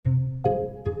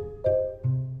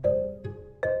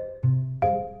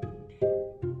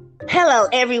Hello,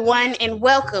 everyone, and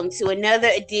welcome to another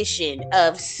edition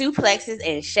of Suplexes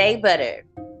and Shea Butter.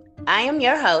 I am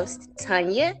your host,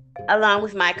 Tanya, along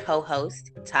with my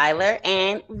co-host, Tyler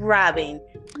and Robin.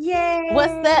 Yay!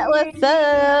 What's up? What's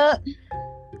up?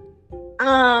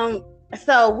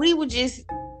 So we were just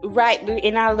right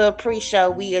in our little pre-show.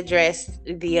 We addressed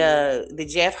the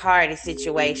Jeff Hardy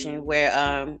situation where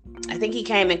I think he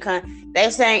came in.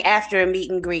 They're saying after a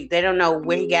meet and greet. They don't know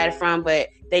where he got it from, but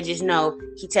they just know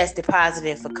he tested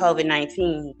positive for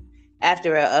COVID-19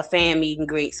 after a fan meet and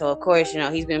greet. So of course,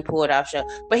 he's been pulled off show.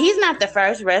 But he's not the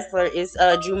first wrestler. It's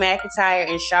Drew McIntyre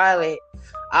and Charlotte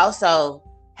also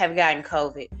have gotten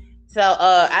COVID. So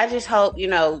I just hope,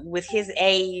 with his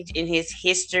age and his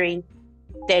history,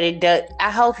 that it does.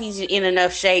 I hope he's in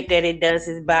enough shape that it does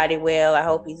his body well. I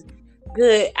hope he's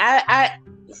good.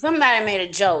 Somebody made a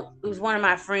joke. It was one of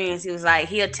my friends. He was like,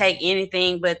 he'll take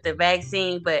anything but the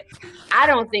vaccine. But I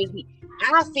don't think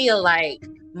I feel like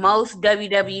most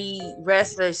WWE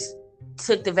wrestlers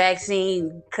took the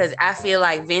vaccine because I feel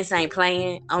like Vince ain't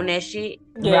playing on that shit.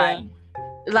 Yeah. Right.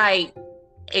 Like,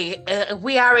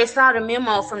 we already saw the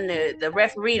memo from the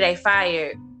referee they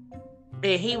fired.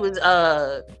 That he was,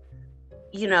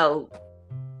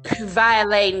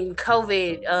 violating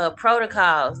COVID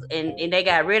protocols, and they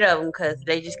got rid of him because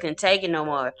they just couldn't take it no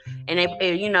more. And they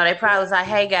probably was like,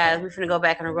 "Hey guys, we're finna go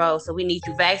back on the road, so we need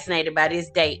you vaccinated by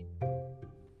this date."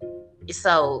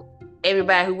 So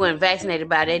everybody who wasn't vaccinated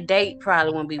by that date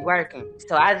probably won't be working.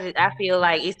 So I feel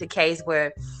like it's the case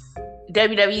where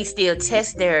WWE still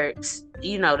tests their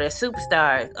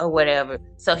superstars or whatever.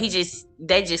 So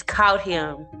they just caught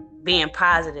him being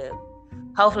positive.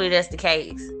 Hopefully that's the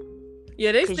case.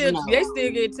 Yeah, they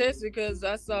still get tested because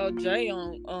I saw Jay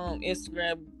on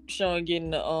Instagram showing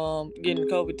getting the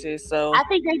COVID test. So I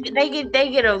think they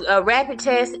get a rapid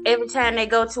test every time they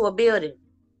go to a building.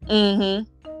 Mm-hmm.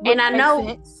 And I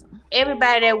know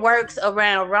everybody that works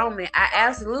around Roman, I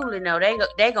absolutely know they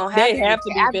gonna have to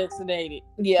be vaccinated.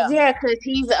 Yeah, because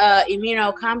he's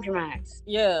immunocompromised.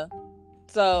 Yeah,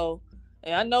 so.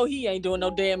 And I know he ain't doing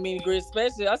no damn meet and greet,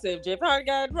 especially I said if Jeff Hardy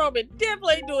got it, Roman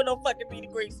definitely ain't doing no fucking meet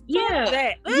and greet.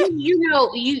 Yeah,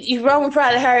 you Roman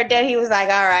probably heard that. He was like,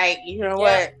 all right, you know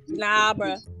what? Nah,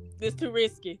 bro, this too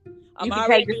risky. You can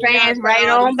take the fans right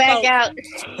on back out.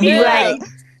 Yeah. Right.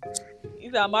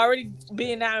 He said, I'm already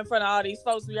being out in front of all these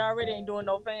folks. We already ain't doing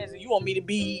no fans, and you want me to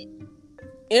be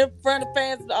in front of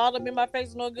fans, all of them in my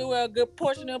face, no good. Well, a good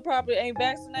portion of them probably ain't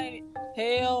vaccinated.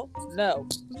 Hell no,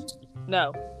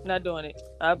 not doing it.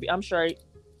 I'm straight.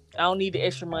 I don't need the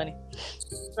extra money.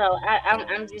 So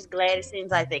I'm just glad it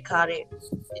seems like they caught it.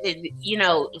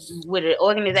 With an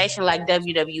organization like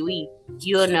WWE,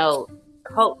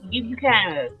 hope you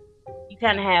kind of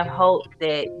have hope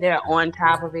that they're on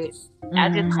top of it. Mm-hmm. I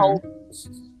just hope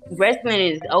wrestling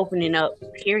is opening up.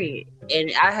 Period.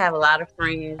 And I have a lot of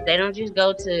friends. They don't just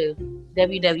go to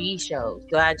WWE shows.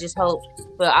 So I just hope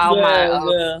for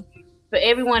for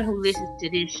everyone who listens to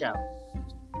this show.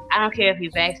 I don't care if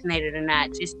you're vaccinated or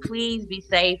not. Just please be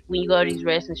safe when you go to these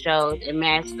wrestling shows and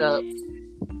mask up.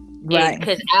 Right.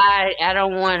 Because I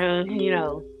don't want to,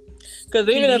 Because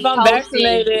even if I'm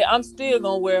vaccinated, I'm still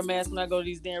going to wear a mask when I go to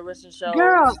these damn wrestling shows.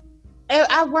 Girl,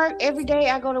 I work every day.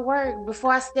 I go to work.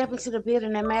 Before I step into the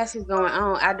building, that mask is going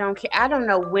on. I don't care. I don't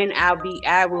know when I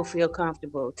will feel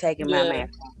comfortable taking my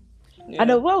mask off. Yeah. I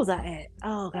know, where was I at?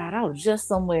 Oh, God, I was just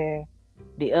somewhere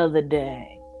the other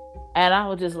day. And I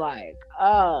was just like,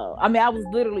 I was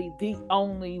literally the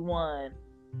only one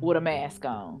with a mask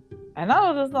on. And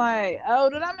I was just like,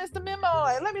 did I miss the memo?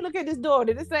 Like, let me look at this door.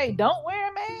 Did it say don't wear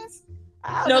a mask?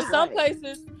 No,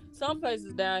 some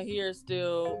places down here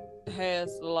still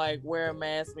has to like wear a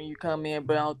mask when you come in,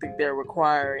 but I don't think they're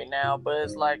requiring now. But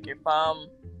it's like if I'm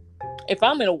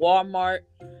in a Walmart,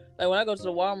 like when I go to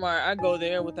the Walmart, I go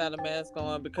there without a mask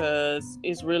on because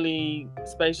it's really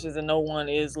spacious and no one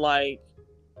is like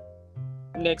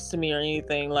next to me or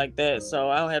anything like that, so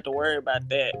I don't have to worry about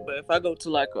that. But if I go to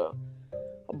like a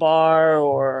bar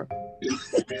or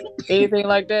anything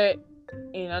like that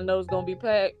and I know it's gonna be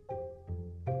packed,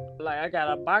 like I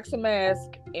got a box of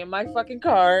masks in my fucking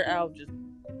car, I'll just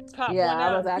pop one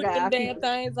out and put the damn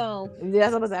things on.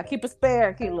 Yeah, I keep a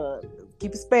spare.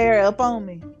 Keep a spare up on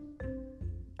me.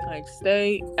 Like,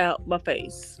 stay out my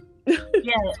face.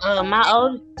 Yeah, my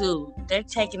oldest dude, they're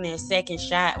taking their second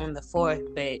shot on the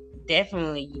 4th, but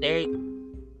definitely they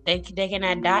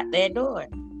cannot dot that door.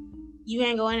 You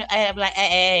ain't going. I'm like,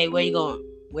 hey, where you going?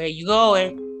 Where you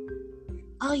going?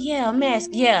 Oh yeah, a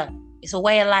mask. Yeah, it's a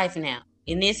way of life now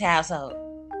in this household.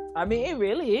 I mean, it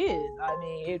really is. I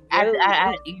mean,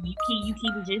 you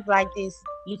keep it just like this.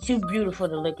 You're too beautiful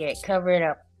to look at. Cover it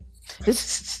up.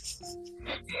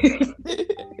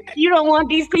 You don't want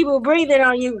these people breathing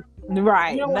on you.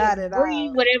 Right, You don't not want to at breathe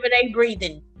all. whatever they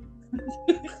breathing.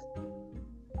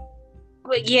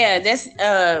 But yeah, that's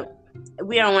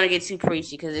we don't want to get too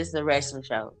preachy because it's a wrestling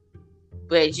show.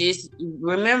 But just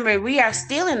remember, we are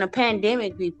still in a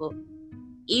pandemic, people.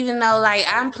 Even though, like,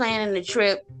 I'm planning a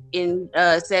trip in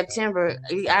September,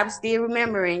 I'm still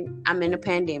remembering I'm in a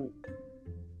pandemic.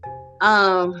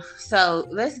 So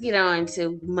let's get on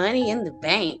to Money in the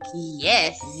Bank.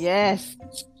 Yes. Yes.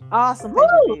 Awesome Woo!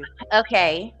 pay-per-view.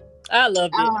 Okay. I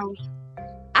loved it.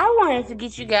 I wanted to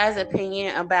get you guys'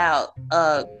 opinion about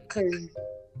because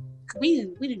we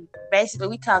basically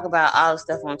we talk about all the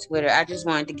stuff on Twitter. I just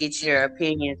wanted to get your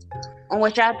opinions on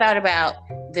what y'all thought about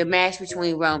the match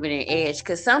between Roman and Edge,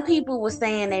 because some people were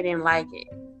saying they didn't like it.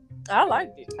 I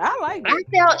liked it. I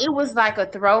felt it was like a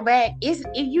throwback.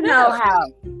 You know how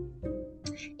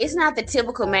it's not the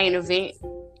typical main event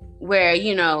where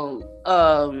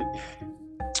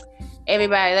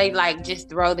everybody, they like just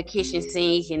throw the kitchen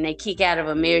sink and they kick out of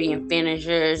a million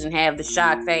finishers and have the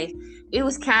shock face. It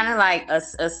was kind of like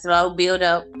a slow build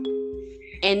up,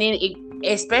 and then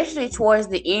especially towards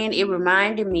the end, it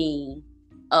reminded me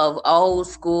of old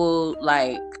school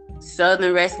like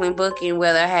Southern wrestling booking,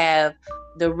 where they have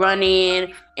the run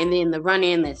in and then the run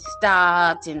in that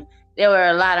stopped, and there were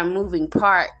a lot of moving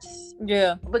parts.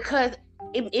 Yeah, because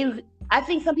I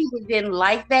think some people didn't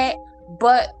like that,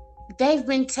 but they've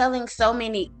been telling so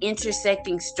many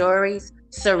intersecting stories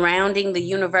surrounding the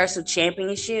Universal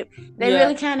Championship. They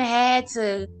really kind of had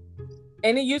to,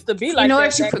 and it used to be like in order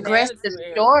that to progress the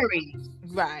story.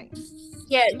 Right.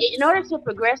 Yeah, in order to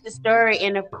progress the story,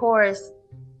 and of course,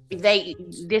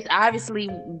 this obviously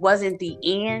wasn't the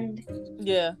end.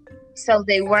 Yeah. So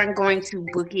they weren't going to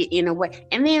book it in a way.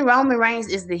 And then Roman Reigns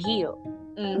is the heel.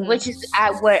 Which is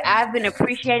what I've been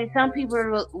appreciating. Some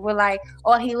people were like,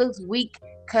 "Oh, he looks weak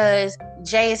because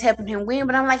Jay is helping him win,"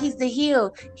 but I'm like, he's the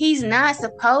heel. He's not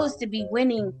supposed to be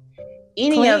winning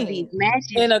any of these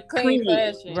matches in a clean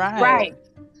fashion, right?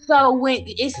 So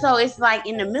it's like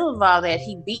in the middle of all that,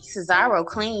 he beat Cesaro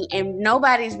clean, and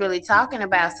nobody's really talking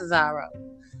about Cesaro.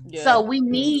 Yeah. So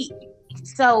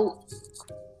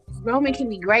Roman can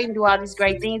be great and do all these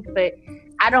great things, but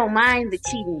I don't mind the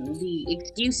cheating, the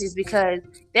excuses, because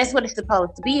that's what it's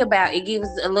supposed to be about. It gives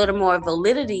a little more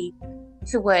validity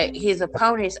to what his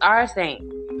opponents are saying.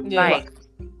 Yeah. Like,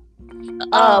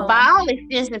 by all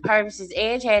intents and purposes,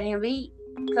 Edge had him beat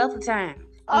a couple times.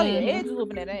 Oh yeah, Edge was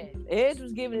whooping that ass. Edge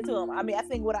was giving it to him. I mean, I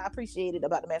think what I appreciated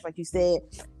about the match, like you said,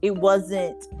 it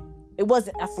wasn't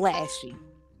a flashy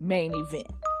main event.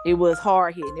 It was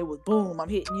hard hitting. It was boom, I'm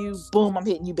hitting you, boom, I'm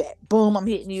hitting you back, boom, I'm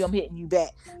hitting you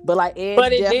back. But like Edge,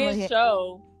 but it did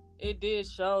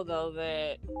show though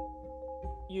that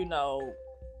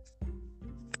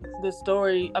the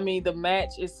story. I mean, the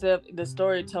match itself, the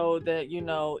story told that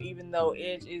even though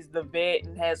Edge is the vet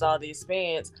and has all the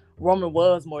experience, Roman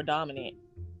was more dominant.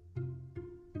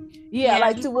 Yeah,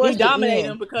 like he dominated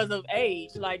him because of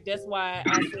age. Like that's why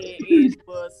I said Edge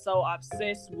was so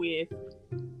obsessed with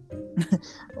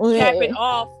capping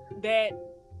off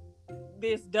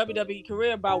this WWE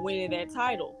career by winning that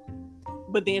title.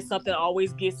 But then something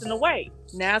always gets in the way.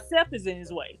 Now Seth is in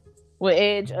his way. When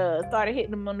Edge started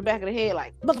hitting him on the back of the head,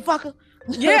 like motherfucker.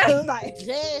 Yeah, like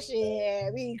that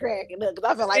shit, me cracking up because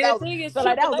I felt like that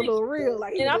was a little real.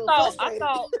 Like, and I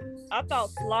thought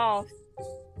Sloth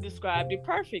described it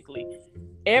perfectly.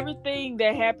 Everything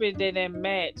that happened in that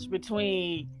match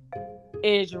between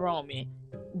Edge and Roman,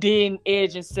 then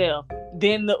Edge and Seth,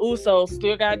 then the Usos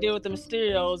still got to deal with the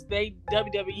Mysterios.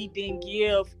 WWE didn't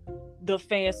give the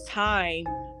fans time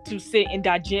to sit and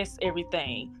digest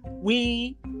everything.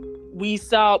 We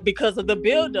saw because of the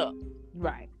build-up,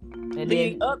 right, and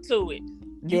leading then, up to it.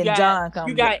 You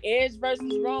got Edge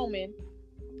versus Roman,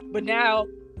 but now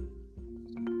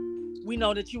we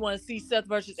know that you want to see Seth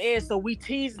versus Edge, so we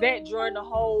teased that during the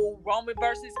whole Roman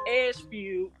versus Edge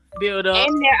feud build-up.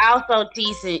 And they're also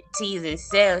teasing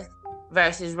Seth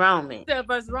versus Roman.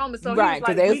 So right,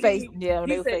 because they were face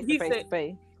to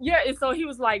face. Yeah, and so he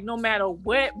was like, no matter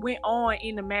what went on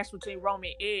in the match between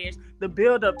Roman and Edge, the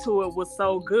build up to it was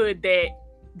so good that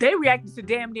they reacted to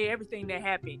damn near everything that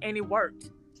happened, and it worked.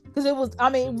 Because it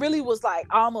really was like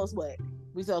almost what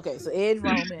we said. Okay, so Edge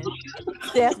Roman,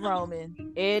 Seth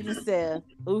Roman, Edge and Seth,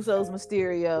 Usos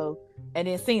Mysterio, and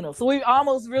then Cena. So we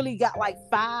almost really got like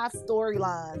 5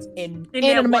 storylines in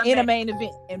a main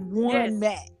event in one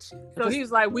match. So he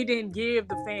was like, we didn't give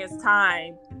the fans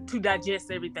time to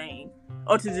digest everything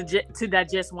or to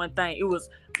digest one thing. It was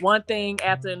one thing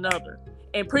after another.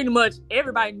 And pretty much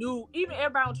everybody knew, even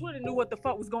everybody on Twitter knew what the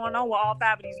fuck was going on with all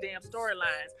 5 of these damn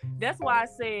storylines. That's why I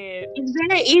said it's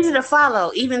very easy to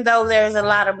follow, even though there's a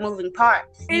lot of moving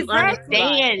parts.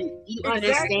 Exactly. You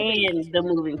understand the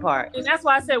moving parts. And that's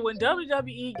why I said when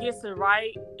WWE gets it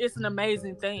right, it's an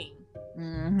amazing thing.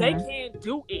 Mm-hmm. They can't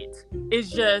do it. It's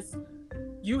just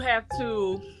they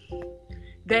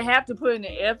have to put in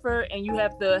the effort, and you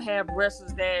have to have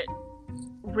wrestlers that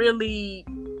really,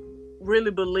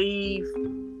 really believe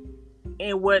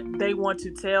in what they want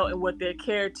to tell and what their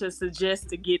character suggests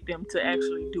to get them to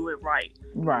actually do it right.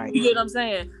 Right. You get what I'm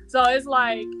saying? So it's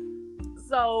like,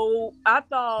 so I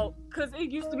thought, because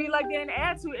it used to be like in the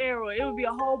Attitude Era, it would be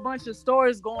a whole bunch of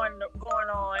stories going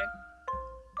on.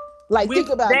 Like, think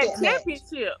about that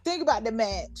championship. Match. Think about the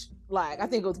match. Like, I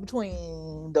think it was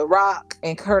between The Rock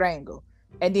and Kurt Angle.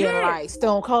 And then, like,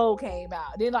 Stone Cold came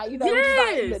out. Then, like, you know, it was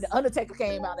just like, the Undertaker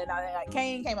came out. And, like,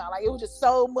 Kane came out. Like, it was just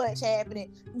so much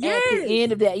happening at the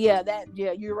end of that. Yeah,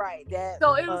 you're right.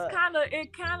 So it was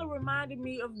it kind of reminded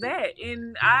me of that.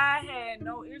 And I had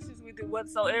no issues with it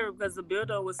whatsoever because the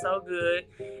build-up was so good.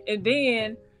 And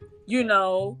then, you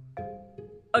know,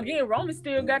 again, Roman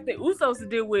still got the Usos to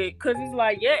deal with, because it's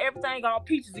like, yeah, everything all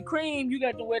peaches and cream. You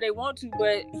got the way they want to,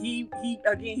 but he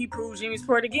proved Jimmy's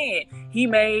part again. He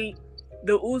made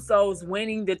the Usos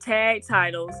winning the tag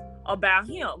titles about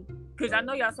him. Because I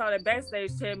know y'all saw that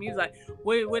backstage tell me, he was like,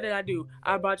 what did I do?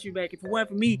 I brought you back. If it weren't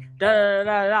for me, da da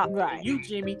da da. Right. You,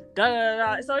 Jimmy, da da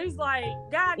da. So he's like,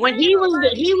 God. When he was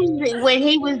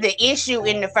the issue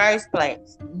in the first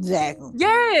place. Exactly.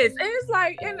 Yes, and it's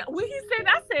like, and when he said,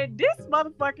 I said, this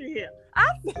motherfucker here. I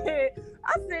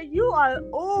said, you are.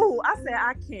 Oh, I said,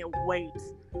 I can't wait.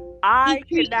 I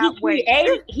cannot wait.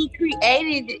 He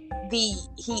created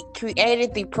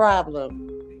the problem.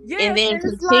 Yes, and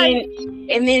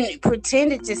then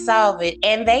pretended to solve it,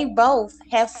 and they both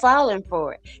have fallen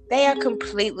for it. They are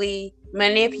completely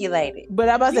manipulated. But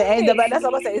I'm about to say, that's what I'm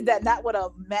about to say. Is that not what a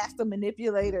master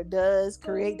manipulator does?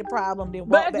 Create the problem, then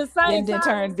walk back, then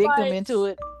turn victim into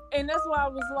it. And that's why I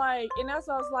was like,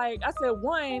 I said,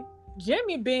 one,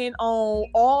 Jimmy been on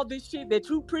all this shit that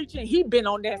you preaching. He been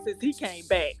on that since he came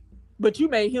back, but you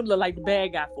made him look like the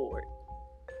bad guy for it.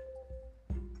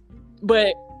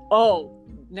 But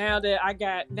now that I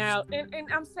got and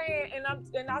I'm saying, and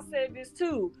I said this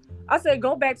too. I said,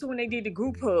 go back to when they did the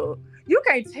group hug. You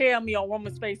can't tell me on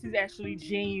Roman's face he's actually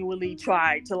genuinely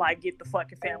tried to like get the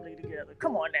fucking family together.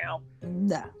 Come on now.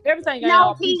 No. Everything ain't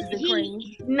all peaches and cream.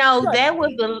 No, that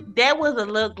was a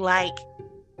look like.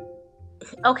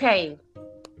 Okay,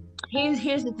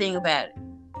 here's the thing about it.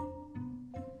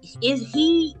 Is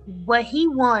what he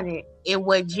wanted and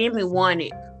what Jimmy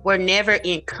wanted were never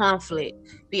in conflict.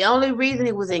 The only reason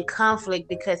it was in conflict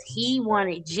because he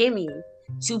wanted Jimmy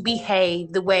to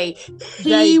behave the way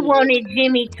he wanted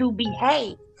Jimmy to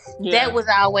behave. Yeah. That was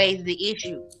always the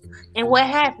issue. And what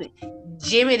happened?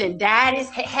 Jimmy done dyed his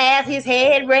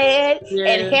head red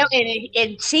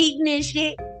and cheating and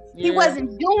shit. Yeah. He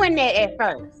wasn't doing that at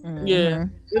first. Mm-hmm. Yeah.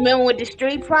 Remember with the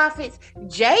Street Profits?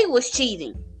 Jay was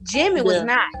cheating. Jimmy was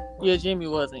not. Yeah, Jimmy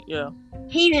wasn't. Yeah.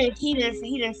 He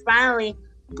didn't finally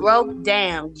broke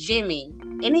down Jimmy,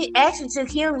 and it actually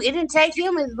took him. It didn't take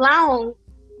him as long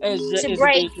to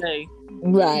break.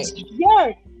 Right.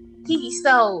 Yes.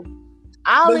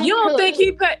 But you don't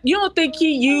think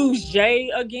he used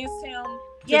Jay against him?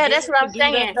 Yeah, that's what I'm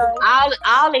saying.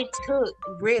 All it took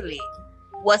really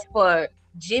was for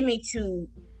Jimmy to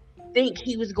think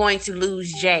he was going to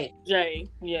lose Jay.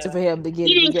 Yeah. For him to get.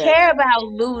 He didn't care about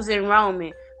losing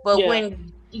Roman, but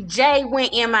when Jay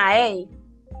went MIA.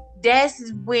 That's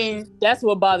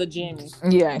what bothered Jimmy.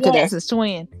 Yeah, because that's his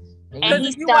twin. And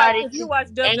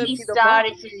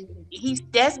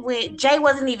that's when Jay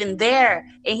wasn't even there,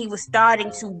 and he was starting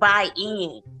to buy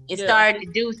in and starting to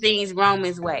do things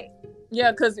Roman's way. Yeah,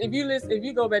 because if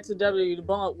you go back to WWE The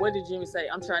Bump, what did Jimmy say?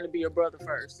 I'm trying to be your brother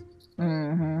first.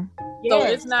 Mm-hmm. So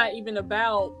it's not even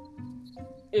about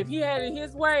if he had it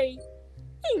his way,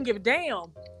 he didn't give a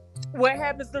damn what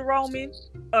happens to Roman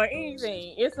or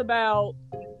anything. It's about,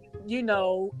 you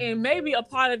know, and maybe a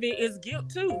part of it is guilt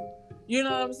too. You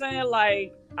know what I'm saying?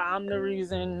 Like, I'm the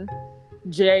reason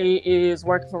Jay is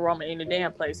working for Roman in the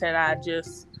damn place. Had I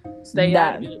just stayed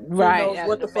out of it, right?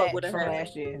 What the fuck would have happened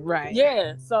last year, right?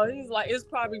 Yeah. So he's like, it's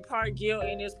probably part guilt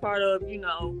and it's part of, you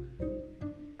know,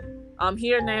 I'm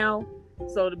here now.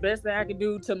 So the best thing I can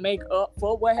do to make up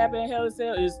for what happened in Hell in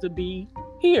Cell is to be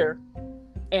here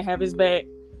and have his back.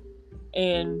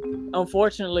 And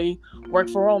unfortunately, work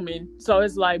for Roman. So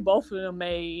it's like both of them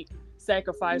made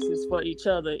sacrifices for each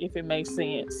other, if it makes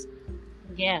sense.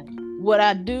 Yeah. What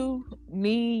I do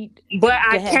need But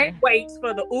I to can't happen. wait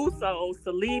for the Usos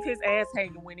to leave his ass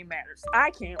hanging when it matters.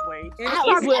 I can't wait. And it's I probably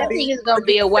I gonna well, think be it's gonna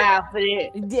be a against while Seth. for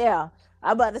that. yeah,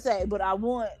 I'm about to say, but I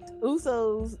want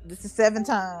Usos. This is 7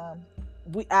 time.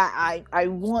 I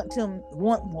want them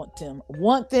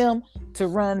to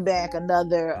run back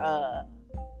another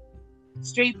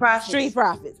Street Street Profits.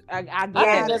 Profits. I I think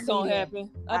Yeah, gotta that's see gonna that.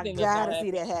 happen. I I think that's gonna gotta see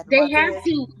happen. that happen. they have Montez,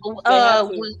 to. They have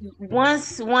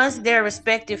to. Once their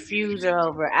respective feuds are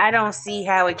over, I don't see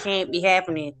how it can't be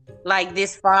happening like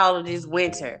this fall or this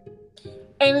winter.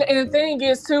 And the thing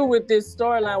is too with this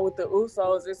storyline with the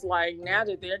Usos, it's like now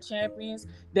that they're champions,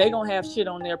 they gonna have shit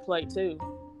on their plate too.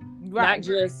 right?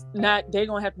 Not they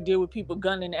gonna have to deal with people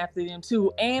gunning after them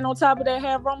too. And on top of that,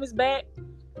 have Roman's back.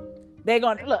 They're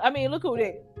gonna look. I mean, look who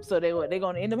they. So they're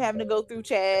gonna end up having to go through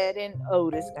Chad and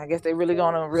Otis. I guess they really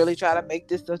gonna really try to make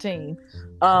this a team.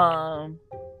 Um,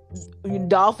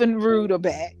 Dolph and Rude are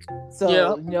back,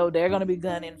 so Yeah. they're gonna be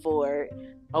gunning for it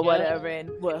or Yeah. whatever.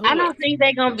 And what? I Who don't else? think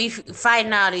they're gonna be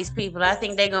fighting all these people. I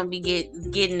think they're gonna be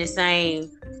getting the same.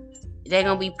 They're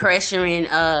gonna be pressuring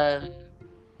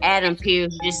Adam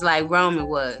Pearce just like Roman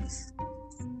was.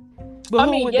 But I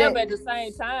who mean, would yeah, that? but at the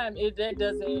same time, that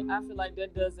doesn't. I feel like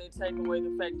that doesn't take away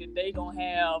the fact that they gonna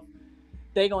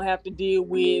have to deal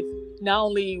with not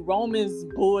only Roman's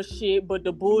bullshit, but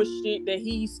the bullshit that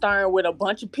he's starting with a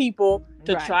bunch of people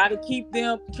to Right. try to keep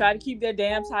their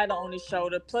damn title on his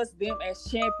shoulder, plus them as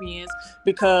champions,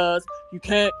 because you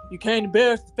can't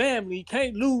embarrass the family, you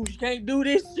can't lose, you can't do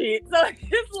this shit. So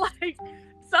it's like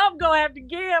something gonna have to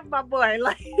give, my boy.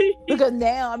 Like Because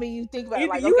now, I mean, you think about it,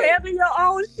 either like, you okay, handle your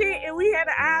own shit and we had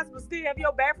the eyes, but still have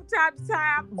your back from time to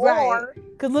time, right? or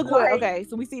Because look like, okay,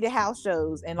 so we see the house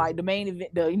shows and like the main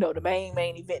event, the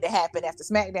main event that happened after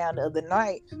SmackDown the other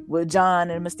night with John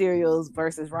and Mysterios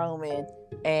versus Roman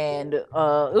and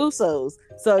Usos.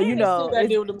 So and they still got to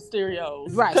deal with the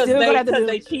Mysterios, right, because still gonna have to do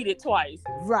they cheated twice.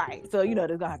 right. So they're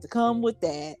gonna have to come with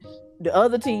that. The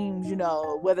other teams,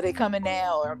 whether they coming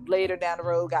now or later down the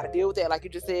road, got to deal with that. Like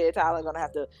you just said, Tyler gonna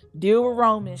have to deal with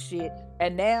Roman shit.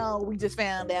 And now we just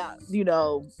found out,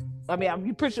 I mean,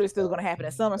 I'm pretty sure it's still gonna happen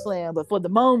at SummerSlam, but for the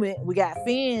moment, we got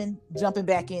Finn jumping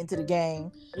back into the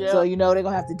game. Yeah. So they're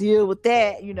gonna have to deal with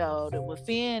that, with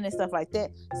Finn and stuff like that.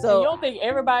 So and you don't think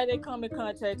everybody they come in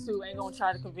contact to ain't gonna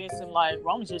try to convince him like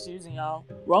Roman's just using y'all,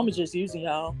 Roman's just using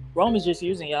y'all, Roman's just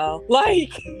using y'all,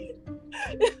 like.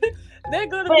 They're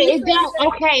gonna But be it don't.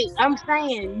 Okay, I'm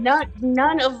saying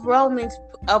none of Roman's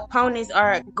opponents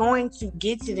are going to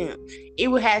get to them. It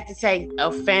would have to take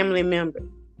a family member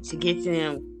to get to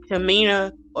them.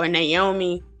 Tamina or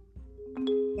Naomi.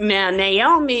 Now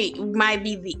Naomi might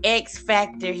be the X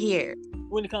factor here.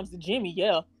 when it comes to Jimmy,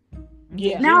 yeah.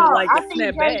 No, like I a think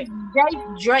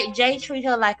snapback. Jay treat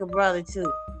her like a brother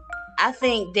too. I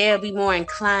think they'll be more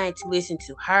inclined to listen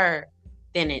to her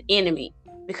than an enemy,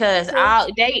 because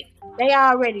they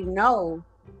already know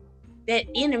that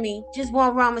enemy just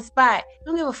want Roman spot.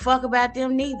 Don't give a fuck about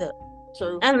them neither.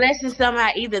 True. Unless it's somehow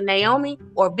either Naomi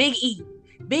or Big E.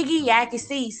 Big E, I can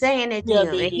see saying that to him,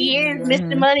 and he is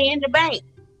Mr. Money in the Bank.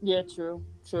 Yeah, true.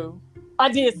 I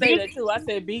did say that too. I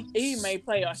said Big E may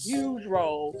play a huge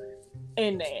role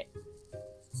in that.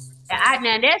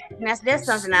 Now that's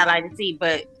something I like to see,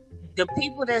 but the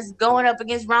people that's going up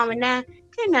against Roman now,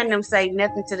 can't none of them say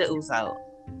nothing to the Uso.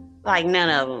 Like none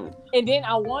of them. And then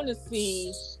I want to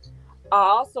see. I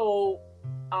also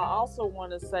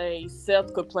want to say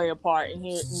Seth could play a part in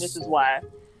here, and this is why.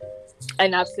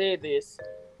 And I've said this.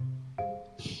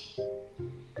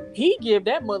 He give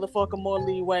that motherfucker more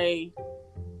leeway.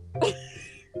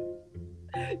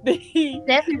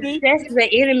 That's the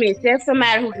enemy. That's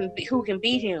somebody who can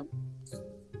beat him.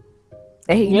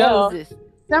 And he knows this.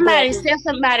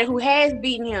 Somebody who has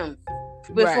beaten him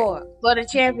before for the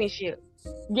championship.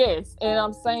 Yes, and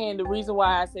I'm saying the reason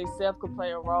why I say Seth could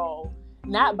play a role,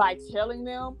 not by telling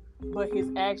them, but his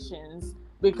actions,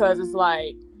 because it's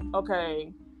like,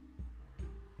 okay,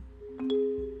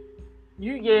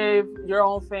 you gave your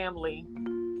own family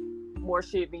more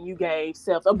shit than you gave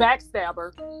Seth, a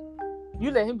backstabber. You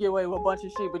let him get away with a bunch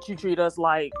of shit, but you treat us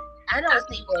like. I don't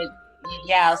see what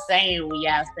y'all saying when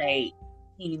y'all say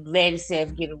he let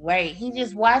Seth get away. He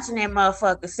just watching that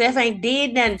motherfucker. Seth ain't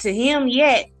did nothing to him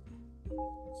yet.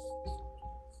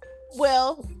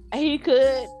 Well, he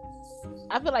could.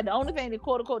 I feel like the only thing that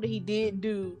quote unquote that he did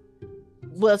do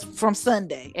was from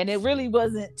Sunday, and it really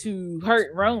wasn't to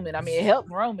hurt Roman. I mean, it helped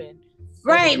Roman.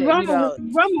 Right, Roman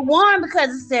won because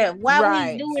of Seth. Why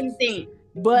would he do anything?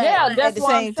 But at the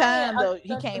same time, time, though,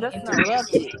 he came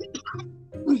interrupted.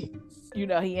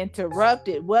 He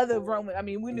interrupted. Whether Roman, I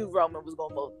mean, we knew Roman was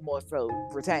going to more so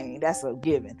retain. That's a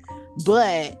given.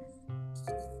 But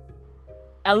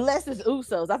Unless it's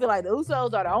Usos. I feel like the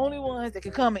Usos are the only ones that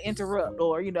can come and interrupt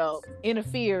or,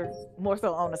 interfere more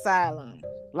so on the sideline.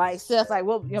 Like Seth's like,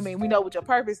 well, I mean, we know what your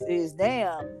purpose is,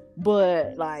 damn,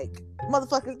 but like,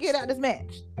 motherfuckers, get out this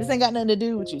match. This ain't got nothing to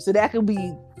do with you. So that could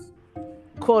be,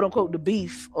 quote unquote, the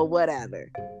beef or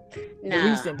whatever. Nah, the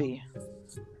recent beef.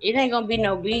 It ain't gonna be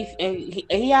no beef. And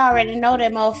he already know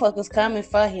that motherfucker's coming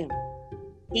for him.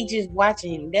 He just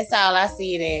watching him. That's all I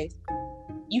see it as.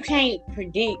 You can't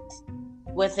predict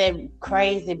what that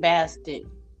crazy bastard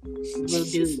will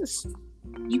do.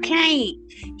 You can't.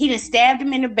 He done stabbed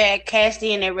him in the back, cashed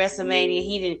in at WrestleMania.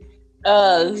 He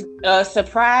done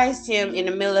surprised him in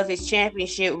the middle of his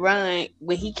championship run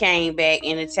when he came back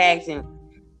and attacked him.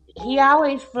 He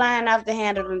always flying off the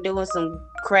handle and doing some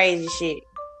crazy shit.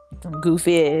 Some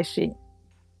goofy ass shit.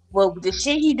 Well, the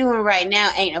shit he doing right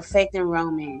now ain't affecting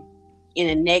Roman in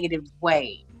a negative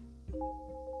way.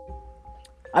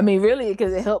 I mean, really,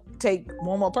 because it helped take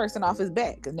one more person off his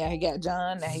back. Because now he got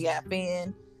John, now he got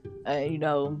Finn,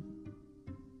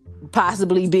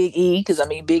 possibly Big E. Because I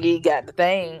mean, Big E got the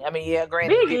thing. I mean, yeah,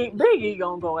 granted, Big E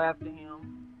gonna go after him.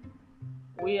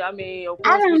 Of course,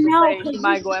 I don't know. He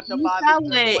might go after Bobby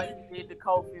the way he did to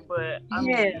Kofi, but I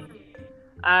mean,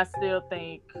 I still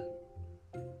think,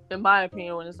 in my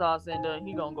opinion, when it's all said and done,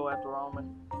 he gonna go after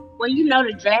Roman. Well,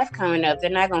 the draft coming up, they're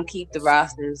not gonna keep the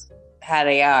rosters how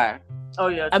they are. Oh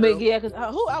yeah, true. I mean, yeah, because I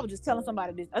was just telling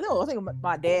somebody this. I think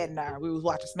my dad and I, we was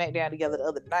watching SmackDown together the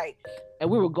other night, and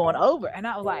we were going over, and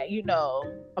I was like,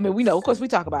 I mean, we know, of course, we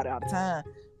talk about it all the time,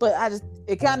 but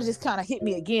it kind of hit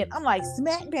me again. I'm like,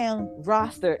 SmackDown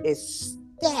roster is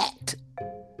stacked.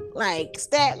 Like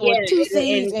stacked with 2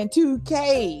 C's and 2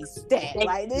 K's stacked.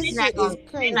 Like this shit is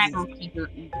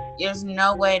crazy. There's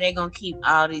no way they're gonna keep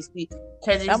all these people.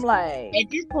 Because I'm like, at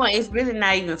this point, it's really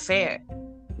not even fair.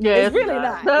 Yeah, it's really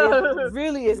not. It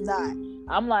really is not.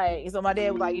 I'm like, so my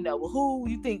dad was like, well, who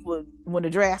you think when the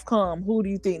draft come, who do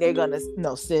you think they're gonna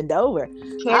send over?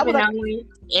 Kevin Owens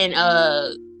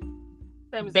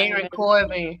and Baron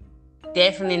Corbin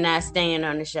definitely not staying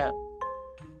on the show.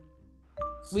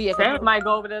 Seth might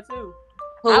go over there too.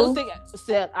 Who? I was thinking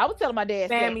Seth. I was telling my dad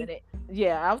Seth.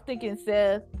 Yeah, I was thinking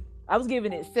Seth. I was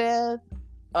giving it Seth,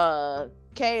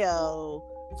 KO.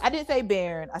 I didn't say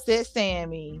Baron. I said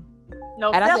Sammy.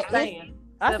 No, Seth's staying.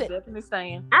 Seth's definitely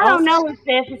staying. I don't know if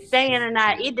Seth is staying or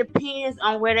not. It depends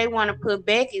on where they want to put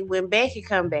Becky when Becky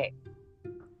come back.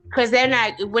 Because they're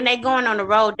not, when they going on the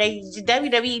road,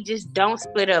 WWE just don't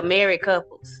split up married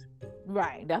couples.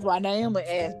 Right. That's why Naomi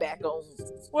ass back on.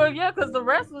 Well, yeah, because the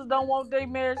wrestlers don't want their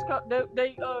marriage.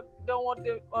 They don't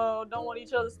want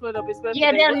each other split up. Especially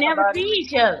they'll never see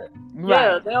each other.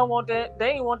 Yeah, right. They don't want that.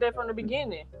 They ain't want that from the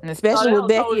beginning. And especially with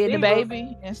Becky and the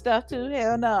baby and stuff too.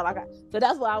 Hell no. So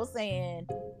that's what I was saying.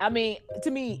 I mean,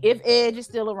 to me, if Edge is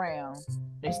still around,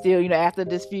 and still, after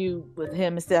this feud with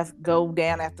him and Seth go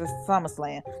down after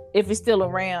SummerSlam, if it's still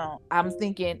around, I'm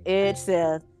thinking Edge,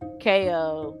 Seth,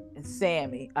 KO, and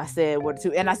Sammy. I said what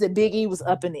two, and I said Big E was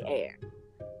up in the air.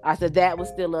 I said that was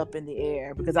still up in the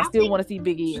air because I still want to see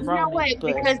Big E and Roman.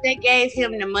 Because they gave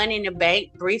him the Money in the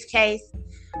Bank briefcase,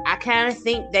 I kind of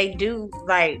think they do.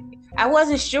 Like, I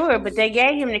wasn't sure, but they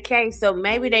gave him the case, so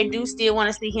maybe they do still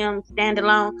want to see him stand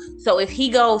alone. So if he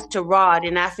goes to Raw,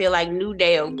 then I feel like New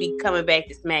Day will be coming back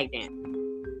to SmackDown.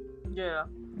 Yeah,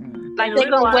 like they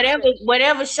gonna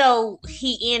whatever show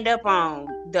he end up on,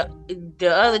 the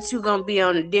other two gonna be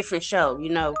on a different show.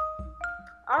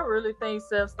 I really think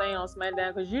Seth staying on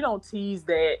SmackDown because you don't tease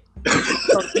that.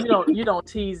 you don't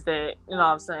tease that. You know what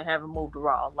I'm saying? Having moved to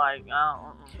Raw, like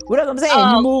what I'm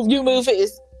saying, you move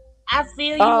it. I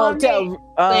feel you on that.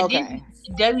 But okay. This is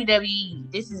WWE.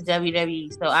 This is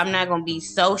WWE. So I'm not gonna be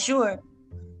so sure.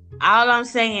 All I'm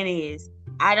saying is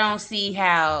I don't see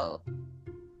how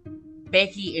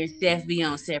Becky and Seth be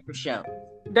on separate shows.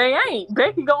 They ain't.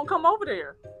 Becky gonna come over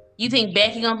there. You think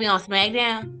Becky gonna be on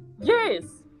SmackDown? Yes.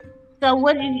 So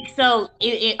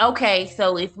okay.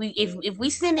 So if we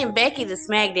send in Becky to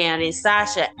SmackDown, then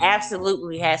Sasha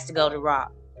absolutely has to go to Raw.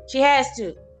 She has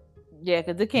to. Yeah,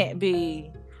 because it can't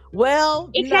be. Well,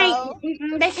 they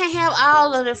can't have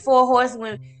all of the 4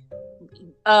 horsemen.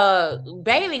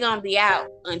 Bailey gonna be out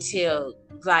until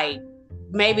like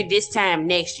maybe this time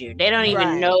next year. They don't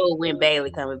even know when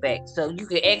Bailey coming back. So you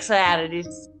can X her out of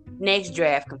this next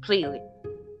draft completely.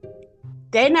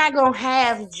 They're not gonna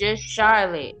have just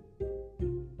Charlotte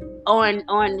on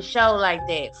the show like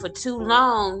that for too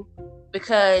long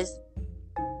because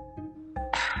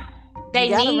they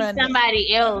need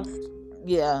somebody else.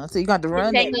 Yeah, so you got to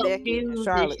run that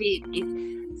Charlotte.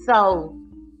 So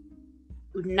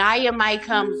Nia might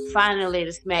come finally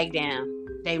to SmackDown,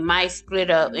 they might split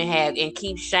up and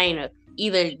keep Shayna.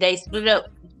 Either they split up,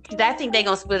 because I think they're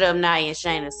gonna split up Nia and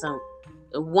Shayna soon.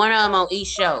 One of them on each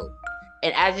show,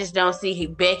 and I just don't see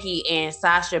Becky and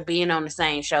Sasha being on the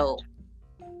same show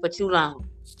for too long.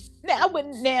 Now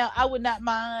I would not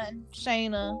mind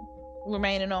Shayna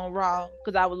remaining on Raw,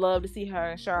 because I would love to see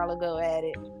her and Charlotte go at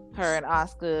it. Her and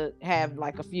Asuka have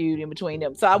like a feud in between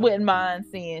them, so I wouldn't mind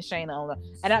seeing Shayna on.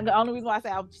 The only reason why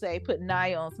I would say put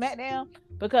Nia on SmackDown,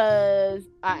 because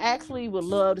I actually would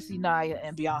love to see Nia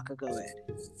and Bianca go at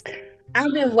it.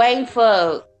 I've been waiting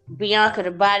for Bianca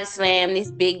to body slam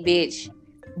this big bitch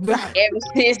ever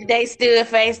since they stood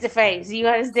face to face. You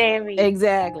understand me?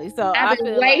 Exactly. So I've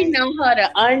been waiting on her to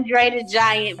Andre the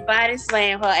Giant body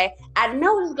slam her. I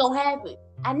know it's gonna happen.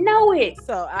 I know it.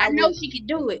 So I know she can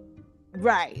do it.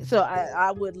 Right. So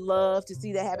I would love to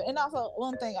see that happen. And also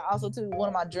one thing, one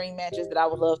of my dream matches that I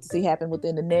would love to see happen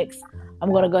within the next,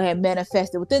 I'm gonna go ahead and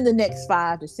manifest it within the next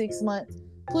 5 to 6 months.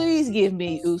 Please give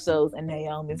me Usos and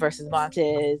Naomi versus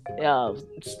Montez,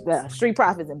 Street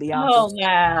Profits and Bianca. Oh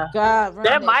yeah, God,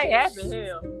 that might happen.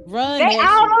 Hell, run. They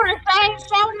all on the same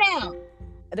show now.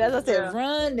 As I said,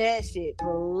 run that shit,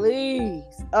 please.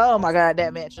 Oh my God,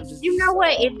 that match was just. You know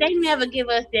what? If they never give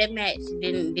us that match,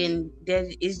 then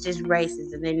it's just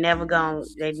racism. They never gonna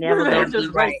be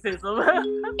racism.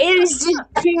 It is just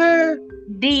pure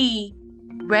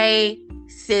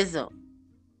racism.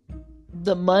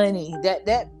 The money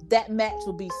that match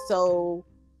will be so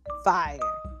fire.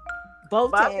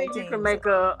 Both but tag I think teams. You can make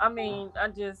a. I mean, I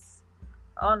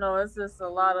don't know. It's just a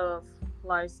lot of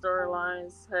like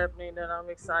storylines happening that I'm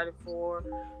excited for,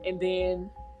 and then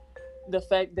the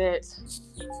fact that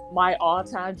my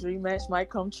all-time dream match might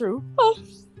come true. Oh.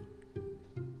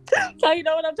 So you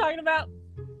know what I'm talking about?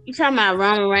 You talking about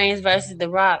Roman Reigns versus The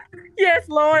Rock? Yes,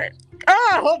 Lord.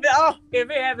 Oh, if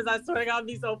it happens, I swear to God, I'll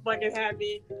be so fucking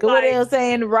happy. What they were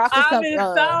saying, The Rock is coming.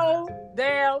 I'm so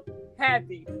damn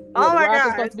happy. Oh my God,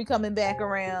 is supposed to be coming back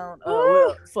around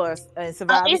for Survivor Series.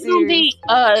 It's gonna be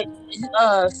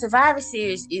Survivor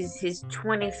Series is his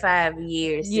 25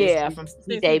 years. From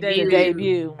his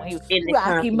debut.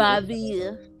 Rocky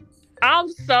Maivia. I'm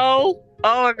so.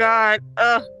 Oh my God.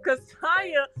 Cause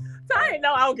Taya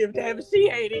know I don't give a damn if she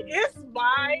hate it. It's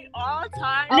my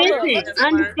all-time. Listen,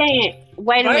 understand.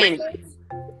 Wait a minute.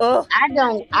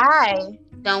 I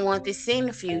don't want this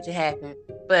Cena feud to happen,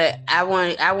 but I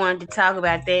wanted to talk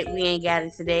about that. We ain't got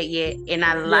into that yet, and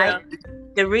I like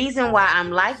the reason why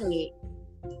I'm liking it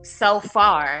so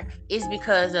far is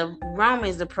because of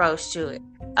Roman's approach to it.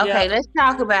 Okay, let's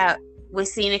talk about when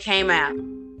Cena came out.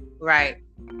 Right,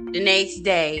 the next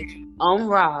day on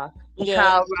Raw. He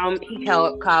called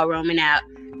Roman out.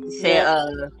 He said,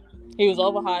 he was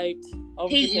overhyped.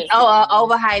 He's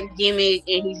overhyped gimmick,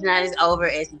 and he's not as over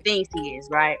as he thinks he is,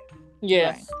 right?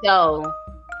 Yeah. So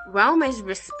Roman's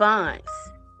response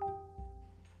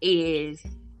is,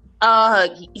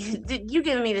 you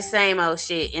giving me the same old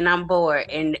shit, and I'm bored,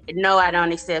 and no, I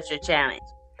don't accept your challenge.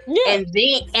 Yeah.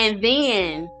 And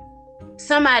then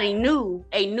somebody new,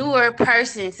 a newer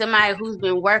person, somebody who's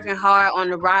been working hard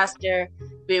on the roster,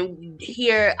 been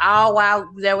here all while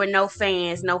there were no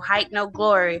fans, no hype, no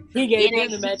glory. He gave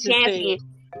him the match champion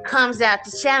comes out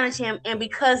to challenge him, and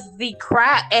because the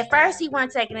crowd, at first he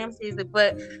wasn't taking him seriously,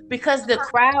 but because the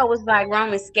crowd was like,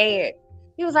 Roman's scared.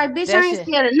 He was like, bitch, I ain't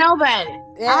scared of nobody.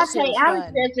 I'll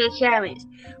accept your challenge.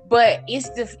 But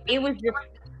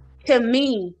to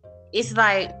me, it's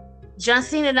like John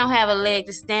Cena don't have a leg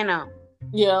to stand on.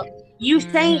 Yeah. You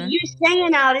saying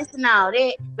all this and all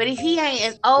that, but if he ain't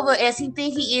as over as he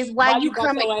think he is, why are you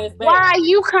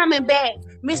coming back,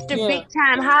 Mr. Big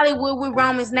Time Hollywood, with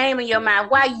Roman's name in your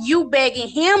mouth? Why you begging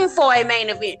him for a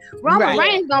main event? Roman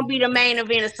Reigns gonna be the main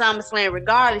event of SummerSlam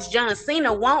regardless. John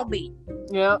Cena won't be.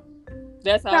 Yep.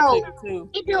 That's how I think it too.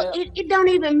 It don't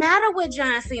even matter what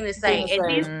John Cena say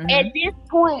at this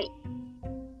point,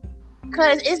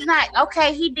 because it's not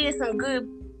okay. He did some good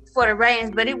for the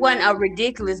ratings, but it wasn't a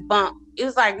ridiculous bump. It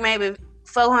was like maybe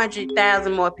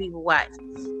 400,000 more people watched.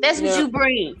 That's what you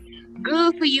bring.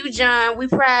 Good for you, John. We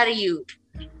proud of you.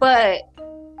 But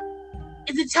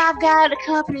the top guy of the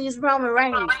company is Roman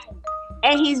Reigns,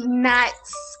 and he's not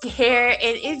scared.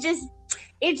 And it's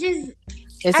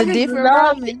a different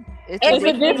Roman. It's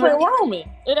a different Roman.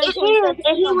 It is.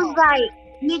 And he was like,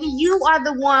 nigga, you are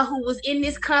the one who was in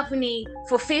this company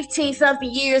for 15-something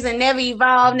years and never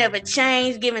evolved, never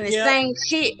changed, giving the same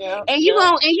shit. And you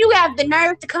have the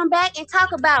nerve to come back and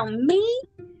talk about me?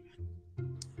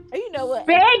 You know what?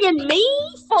 Begging me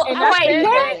for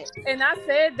I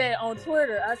said that on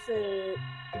Twitter. I said,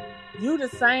 you the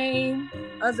same.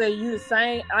 I said, you the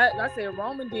same. I said,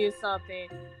 Roman did something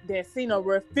that Cena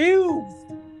refused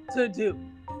to do.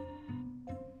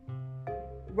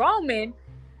 Roman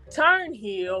turned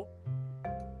heel,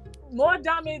 more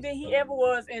dominant than he ever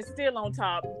was, and still on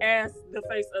top as the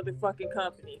face of the fucking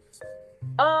company.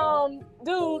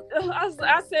 Dude,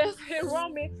 I said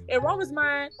in Roman's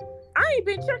mind, I ain't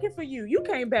been checking for you. You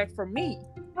came back for me.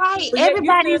 Right,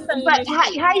 everybody. But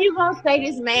how you gonna say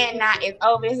this man not as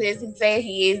over as he said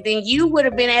he is? Then you would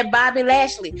have been at Bobby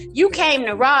Lashley. You came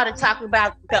to Raw to talk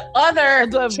about the other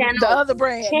channel, the other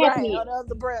brand, champion. right? The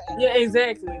other brand. Yeah,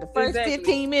 exactly. The first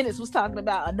 15 minutes was talking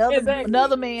about another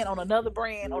man on another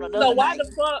brand on another. So why the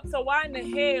fuck? So why in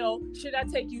the hell should I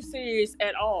take you serious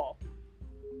at all?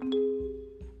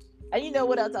 And you know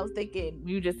what else I was thinking?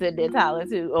 You just said that, Tyler,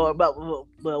 too, or about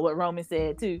what Roman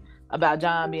said too about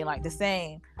John being like the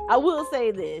same. I will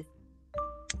say this.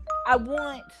 I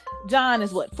want John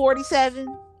is what,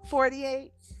 47,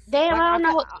 48? Damn, like, I don't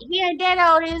know. He ain't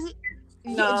that old, is it?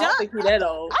 No, John, I don't think he's that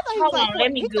old. I thought he was like,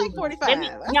 let me Google. Like 45.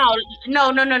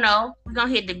 No. We're gonna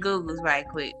hit the Googles right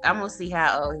quick. I'm gonna see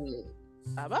how old he is.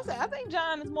 I think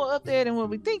John is more up there than what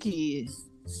we think he is.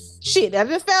 Shit, I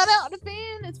just found out the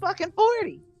Finn is fucking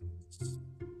 40.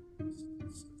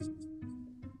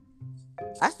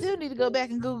 I still need to go back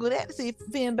and Google that to see if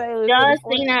Finn Balor. John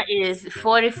Cena is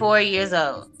 44 years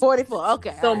old. 44,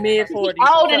 okay. So mid-40s.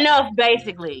 Old enough,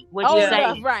 basically. What you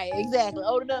saying? Right, exactly.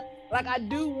 Old enough. Like, I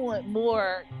do want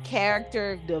more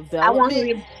character development. I want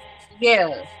him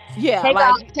to, yeah.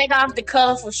 Take off the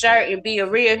colorful shirt and be a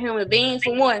real human being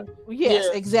for one. Yes,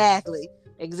 exactly.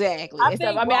 I get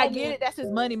it. That's his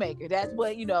moneymaker. That's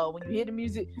what, when you hear the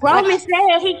music. Roman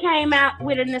said he came out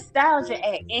with a nostalgia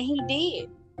act, and he did.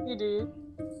 He did.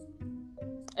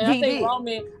 And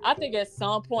I think at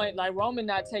some point, like, Roman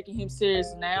not taking him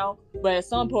serious now, but at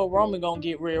some point Roman gonna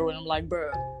get real with him, like,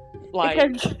 bro.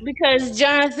 Like, because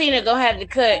John Cena gonna have to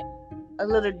cut a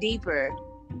little deeper.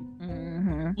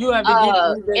 Mm-hmm. You have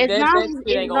to get that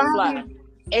shit ain't gonna fly.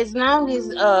 As long as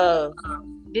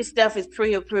this stuff is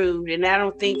pre-approved, and I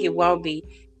don't think it won't be.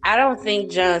 I don't think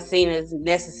John Cena is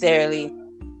necessarily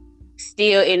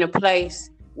still in a place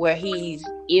where he's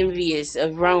envious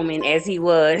of Roman as he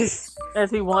was. As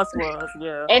he once was,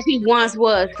 yeah. As he once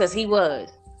was, because he was.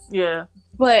 Yeah.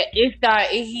 But it started,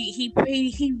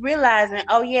 he realizing,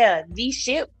 oh yeah, these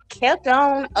ship kept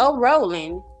on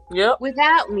rolling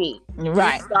without me.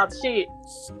 Right. Stop shit.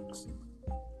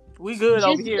 We good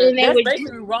over here. They were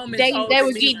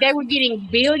getting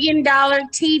 $1 billion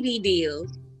TV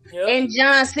deals. Yep. And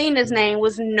John Cena's name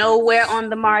was nowhere on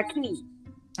the marquee.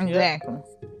 Exactly.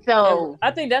 So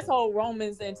I think that's all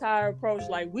Roman's entire approach.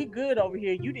 Like, we good over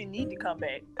here. You didn't need to come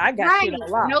back. I got shit a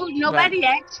lot. Nobody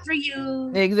asked for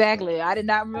you. Exactly. I did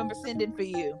not remember sending for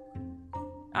you.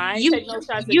 I ain't take no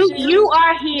shots at you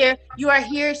are here. You are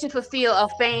here to fulfill a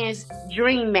fan's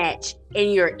dream match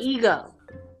in your ego.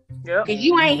 Yep. Because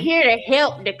you ain't here to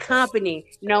help the company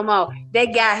no more. They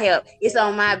got help. It's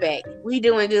on my back. We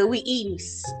doing good. We eating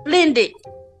splendid.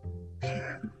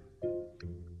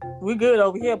 We good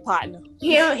over here, partner.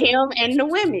 Him and the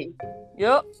women.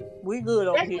 Yep, we good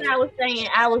over here. That's what I was saying.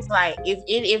 I was like,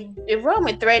 if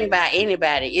Roman threatened by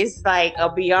anybody, it's like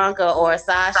a Bianca or a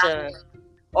Sasha,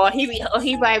 or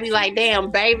he might be like,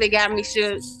 damn, baby got me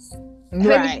shook.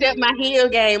 Let me step my heel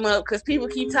game up because people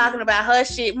keep talking about her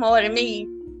shit more than me.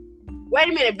 Wait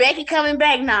a minute, Becky coming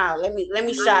back now. Let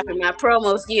me shop in my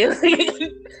promo skills.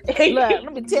 Look,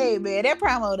 let me tell you, man, that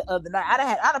promo the other night,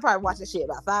 I'd probably watched that shit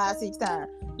about 5-6 times.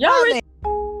 Y'all really?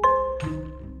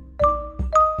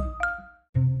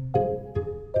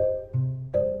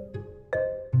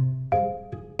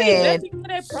 That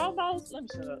promo? Let me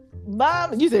shut up.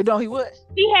 Mom, you said don't he would?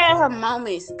 She had her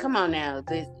moments. Come on now.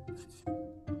 Let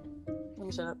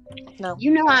me shut up. No.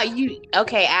 You know how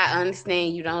okay, I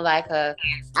understand you don't like her.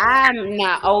 I'm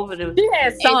not over the. She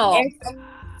had some.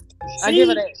 I give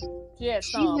her that. She had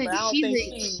some, but I don't think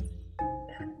she.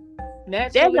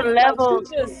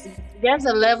 There's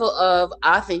a level of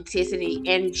authenticity,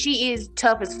 and she is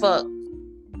tough as fuck.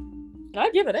 I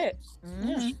give her that.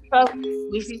 So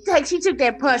she took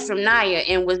that punch from Nia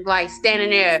and was like standing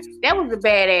there. That was a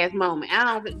badass moment.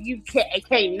 You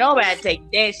can't nobody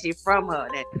take that shit from her.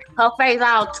 Her face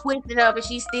all twisted up and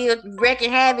she still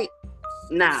wrecking havoc.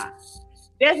 Nah,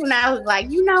 that's when I was like,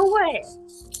 you know what?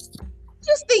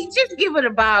 Just give her the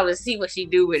ball and see what she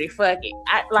do with it. Fuck it.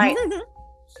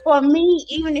 For me,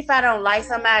 even if I don't like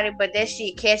somebody, but that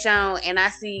shit catch on and I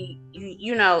see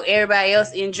everybody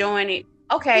else enjoying it.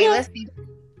 Okay, let's see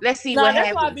what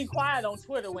happens. That's why I be quiet on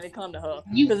Twitter when it come to her.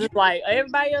 Because it's like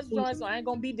everybody else joins, so I ain't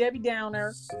gonna be Debbie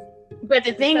Downer. But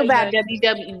the thing about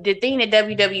the thing that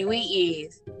WWE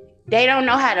is, they don't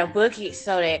know how to book it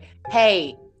so that,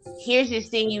 hey, here's this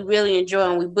thing you really enjoy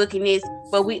and we booking this,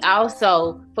 but we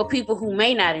also, for people who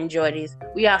may not enjoy this,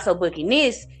 we also booking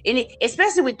this. And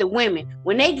especially with the women,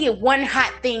 when they get one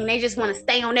hot thing, they just want to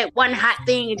stay on that one hot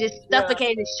thing and just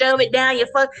suffocate and shove it down your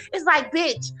fuck. It's like,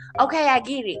 bitch, okay, I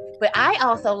get it, but I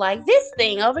also like this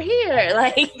thing over here.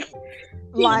 Like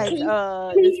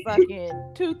this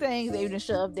fucking two things they just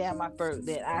shoved down my throat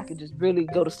that I could just really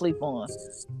go to sleep on.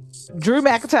 Drew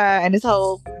McIntyre and his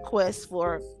whole quest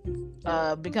for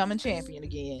becoming champion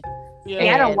again.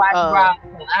 Yeah, I don't watch Raw.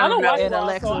 I don't watch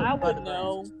Raw, so I wouldn't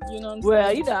know. You know what I'm saying?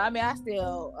 Well, you know, I mean, I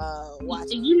still watch.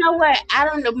 You know what? I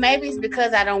don't know. Maybe it's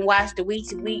because I don't watch the week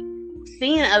to week.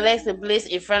 Seeing Alexa Bliss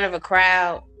in front of a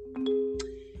crowd,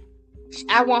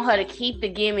 I want her to keep the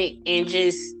gimmick and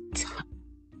just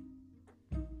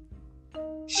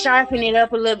sharpen it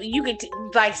up a little bit. You could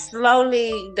like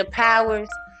slowly the powers.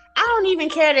 I don't even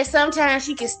care that sometimes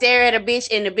she can stare at a bitch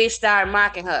and the bitch start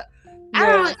mocking her. I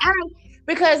don't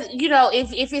because you know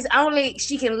if it's only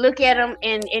she can look at them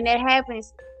and that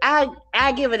happens, I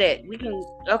give her that. We can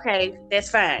that's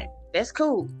fine. That's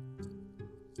cool.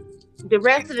 The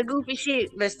rest of the goofy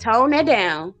shit, let's tone that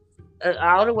down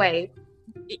all the way.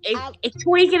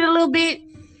 Tweak it a little bit.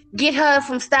 Get her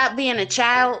from stop being a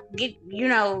child.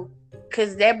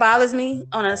 Because that bothers me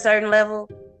on a certain level.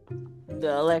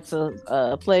 The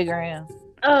Alexa playground.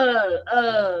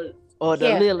 Or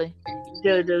the Lily.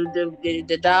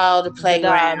 The doll, the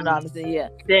playground.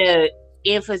 The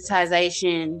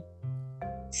emphasization,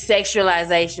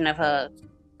 sexualization of her.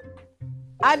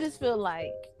 I just feel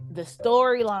like the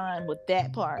storyline with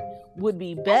that part would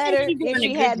be better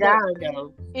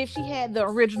if she had the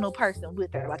original person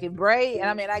with her, like if Bray. And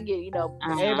I mean, I get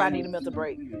everybody need a mental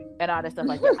break and all that stuff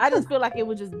like that. I just feel like it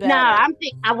was just better. No,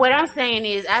 what I'm saying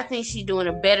is, I think she's doing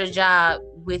a better job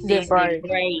with this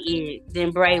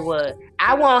than Bray was.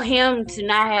 I want him to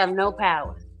not have no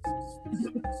powers.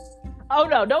 Oh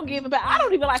no, don't give him power. I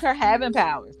don't even like her having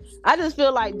powers. I just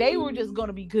feel like they were just going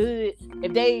to be good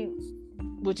if they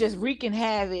was just wreaking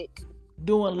havoc,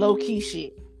 doing low key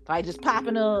shit, like just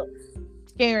popping up,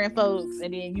 scaring folks,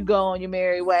 and then you go on your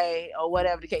merry way or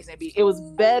whatever the case may be. It was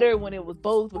better when it was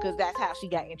both because that's how she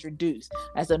got introduced.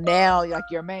 And so now, like,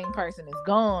 your main person is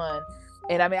gone,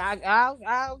 and I mean,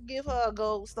 I'll give her a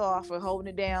gold star for holding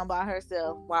it down by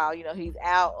herself while he's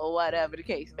out or whatever the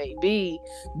case may be.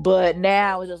 But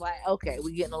now it's just like, okay,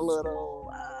 we're getting a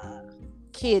little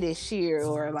kiddish here,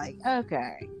 or like,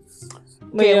 okay.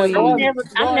 I'm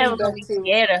never gonna be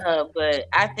scared of her, but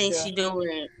I think she's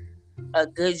doing a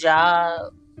good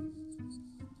job.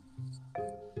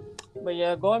 But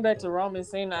yeah, going back to Roman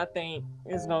Cena, I think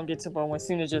it's gonna get to the point when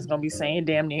Cena's just gonna be saying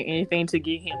damn near anything to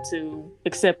get him to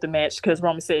accept the match because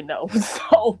Roman said no.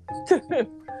 So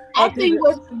I think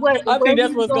that's what's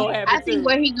gonna happen. I think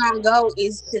where he gonna go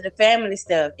is to the family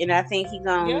stuff, and I think he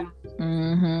gonna.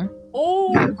 Mm-hmm. Oh,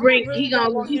 he probably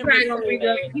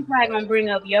gonna bring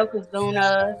up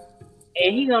Yokozuna,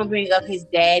 and he gonna bring up his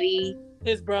daddy,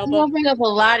 his brother. He's gonna bring up a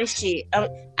lot of shit.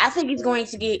 I think he's going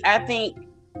to get. I think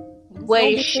where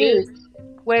it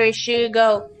should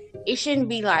go, it shouldn't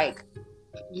be like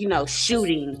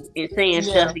shooting and saying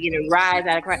stuff to get a rise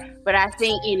out of crowd. But I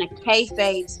think in a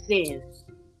kayfabe sense,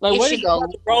 it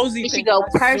should go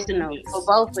personal for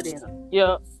both of them.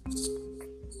 Yeah.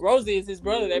 Rosie is his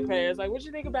brother that passed. Like, what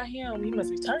you think about him? He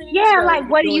must be turning. Yeah, like,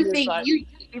 what do you think?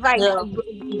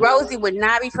 Rosie would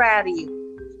not be proud of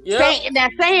you. Yeah.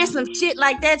 Saying some shit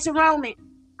like that to Roman,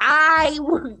 I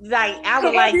would be like,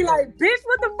 bitch,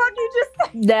 what the fuck you just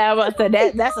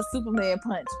said? That's a Superman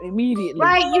punch immediately.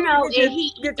 Right, and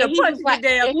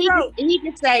he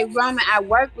could say, Roman, I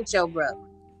work with your brother.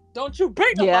 Don't you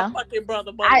bring up my fucking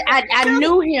brother, I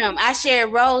knew him. I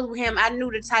shared roles with him. I knew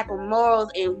the type of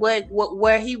morals and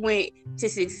where he went to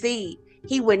succeed.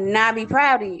 He would not be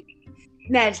proud of you.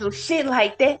 Natural shit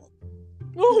like that.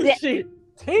 Shit.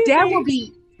 That would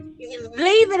be.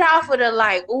 Leave it off of the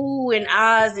like ooh and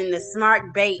ahs and the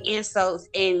smart bait insults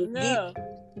and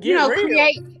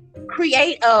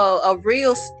create a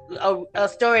real a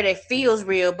story that feels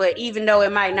real, but even though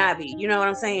it might not be. You know what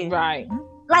I'm saying? Right.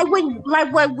 Like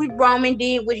what Roman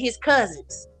did with his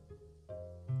cousins.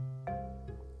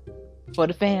 For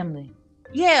the family.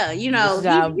 Yeah, they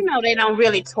don't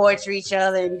really torture each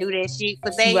other and do that shit,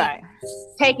 but they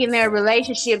taking their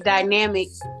relationship dynamic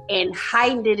and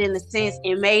heightened it in a sense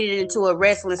and made it into a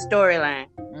wrestling storyline.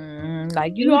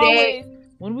 Like you always,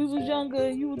 when we was younger,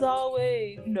 you was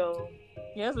always, Yeah,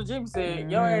 that's what Jimmy said.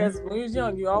 Your ass, when you was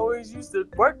young, you always used to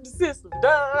work the system.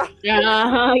 Duh.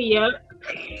 Yeah.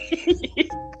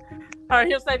 All right,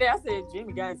 he'll say that. I said,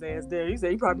 Jimmy got his ass there. He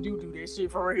said he probably do that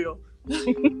shit for real.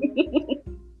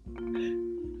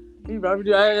 He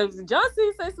John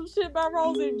Cena say some shit about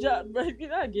Rose and John, but you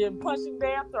know, getting punched in the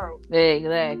damn throat.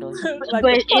 Exactly. Like,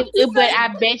 but I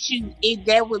bet you if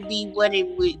that would be what it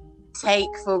would take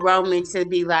for Roman to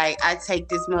be like, I take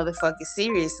this motherfucker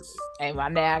seriously. Hey, my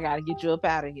now I gotta get you up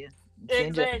out of here.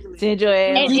 Exactly. Send your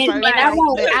ass And, on the and, first and I flight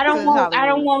won't back I don't to want I don't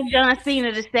Hollywood. want John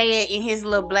Cena to say it in his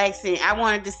little black scene. I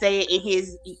wanted to say it in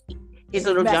his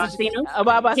little John Cena.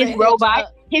 His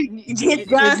robot. His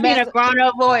John Cena grown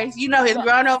up voice. You know his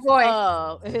grown up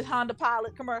voice. His Honda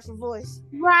Pilot commercial voice.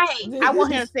 Right. I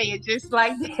want him to say it just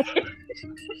like that.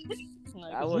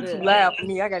 Like, you too loud for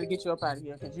me. I gotta get you up out of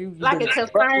here because you like a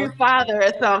confirmed father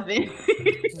or something.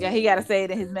 Yeah, he gotta say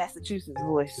it in his Massachusetts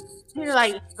voice. He's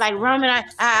like Roman,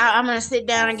 I'm gonna sit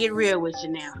down and get real with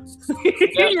you now.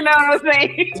 You know what I'm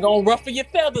saying? It's gonna ruffle your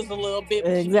feathers a little bit.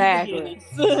 Exactly.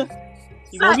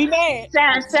 You gonna be mad.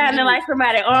 Sounding like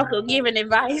somebody uncle giving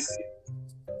advice.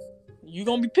 You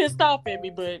gonna be pissed off at me,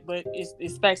 but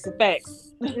it's facts and facts.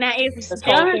 Now if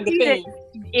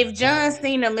John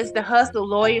Cena, Mr. Hustle,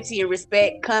 loyalty and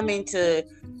respect coming to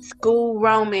school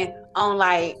Roman on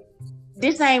like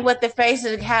this ain't what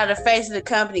how the face of the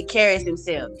company carries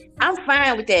himself. I'm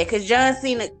fine with that because John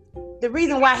Cena, the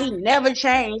reason why he never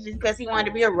changed is because he wanted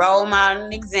to be a role model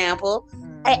and example.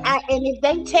 And if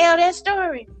they tell that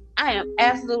story, I am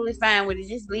absolutely fine with it.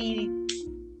 Just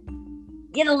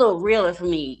get a little realer for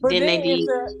me than they did.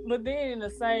 But then in the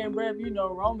same breath, you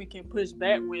know, Roman can push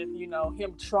back with, you know,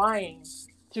 him trying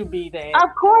to be that.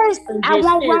 Of course, I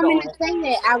want Roman to say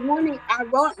that. I want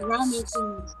Roman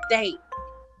to state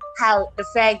how the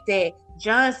fact that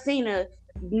John Cena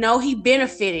he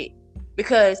benefited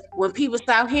because when people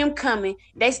saw him coming,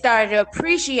 they started to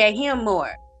appreciate him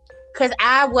more. Cause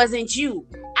I wasn't you.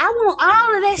 I want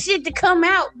all of that shit to come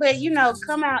out, but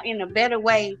come out in a better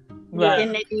way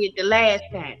than they did the last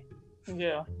time.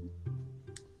 Yeah.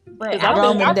 But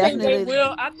I think they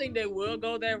will. I think they will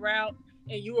go that route,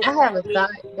 and you will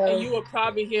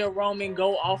probably hear Roman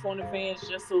go off on the fans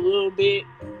just a little bit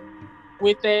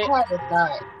with that. I have a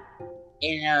thought,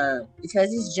 and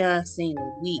because it's John Cena,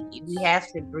 we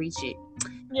have to breach it.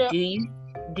 Yeah.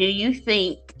 Do you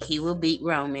think he will beat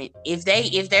Roman if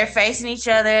they're facing each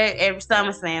other at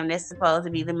SummerSlam? That's supposed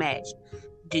to be the match.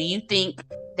 Do you think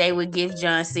they would give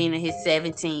John Cena his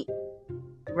 17th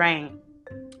reign?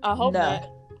 I hope not.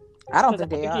 I don't think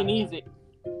they are. He needs it.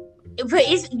 But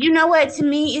it's what to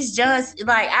me it's just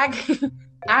like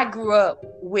I grew up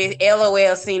with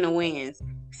LOL Cena wins,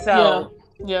 so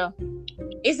yeah.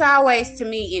 It's always to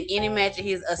me in any match of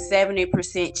his a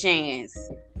 70% chance.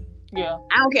 Yeah.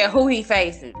 I don't care who he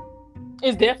facing.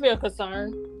 It's definitely a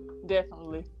concern.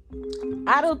 Definitely.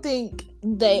 I don't think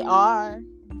they are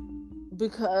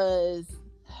because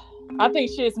I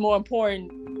think shit's more important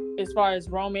as far as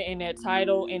Roman and that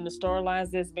title and the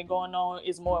storylines that's been going on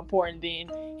is more important than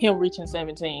him reaching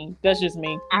 17. That's just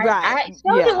me. Do I,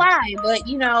 but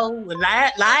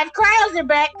live crowds are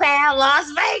back, pal. Las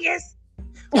Vegas.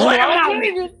 What a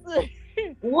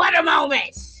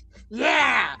moment.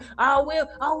 Yeah.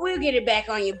 We'll get it back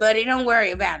on you, buddy. Don't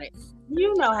worry about it.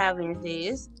 You know how Vince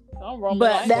is.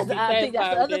 But I think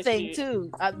that's the other thing too.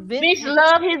 Vince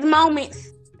love his moments.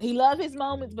 He loves his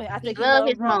moments, but I think he loves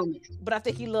his moments. But I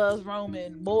think he loves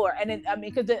Roman more. And then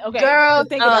because girl,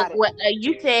 think about it.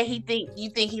 You said you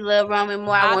think he loved Roman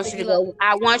more. I want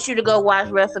you to go watch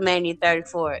WrestleMania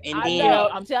 34, and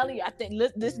I'm telling you, I think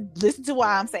listen to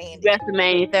why I'm saying this.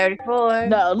 WrestleMania 34.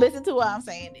 No, listen to why I'm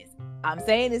saying this. I'm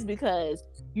saying this because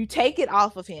you take it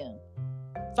off of him.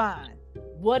 Fine.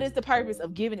 What is the purpose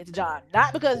of giving it to John?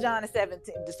 Not because John is the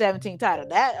 17th title.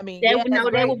 That would be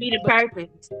the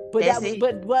purpose.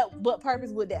 But what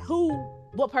purpose would that?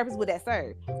 What purpose would that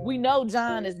serve? We know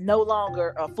John is no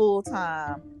longer a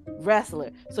full-time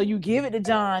wrestler, so you give it to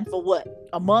John for what?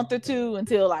 A month or two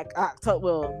until like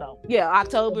October.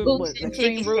 October.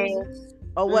 Extreme Rules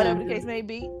or whatever the case may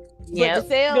be. Yep. But the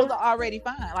sales are already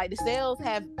fine. Like the sales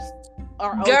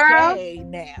are okay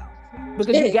now.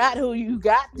 Because you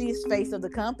got this face of the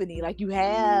company. Like you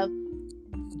have,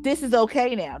 this is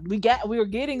okay now. We're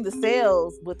getting the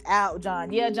sales without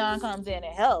John. Yeah, John comes in and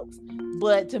helps.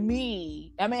 But to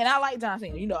me, I mean, I like John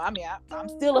Cena. I'm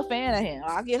still a fan of him.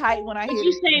 I get hyped when I hear. I'm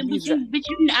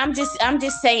just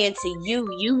saying to you.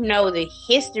 You know the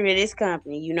history of this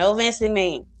company. You know Vince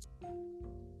McMahon.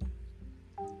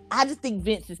 I just think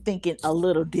Vince is thinking a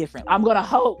little different. I'm gonna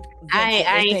hope.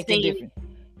 I ain't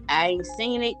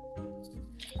seen it.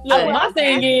 Look, my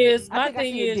thing is,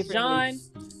 John.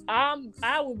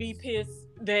 I would be pissed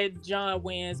that John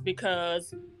wins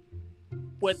because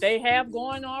what they have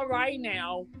going on right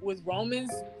now with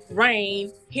Roman's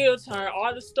reign, heel turn,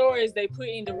 all the stories they put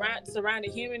in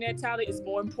surrounding him and that title is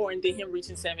more important than him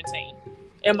reaching 17.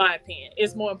 In my opinion,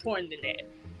 it's more important than that.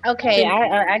 Okay,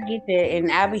 I get that, and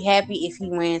I'll be happy if he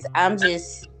wins. I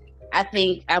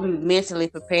think I'm mentally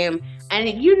prepared, and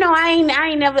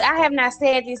I have not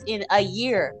said this in a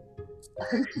year.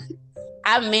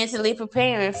 I'm mentally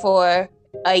preparing for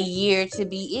a year to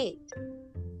be it.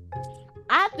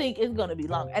 I think it's gonna be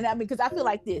long, and I mean, because I feel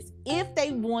like this: if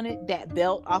they wanted that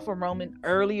belt off of Roman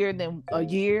earlier than a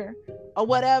year or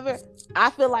whatever, I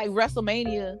feel like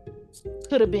WrestleMania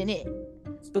could have been it,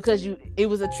 because it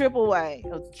was a triple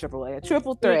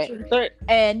threat,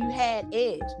 and you had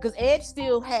Edge, because Edge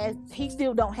still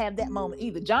don't have that moment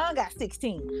either. John got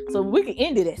 16, so we could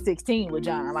end it at 16 with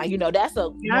John. Like, that's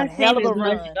a hell of a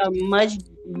run.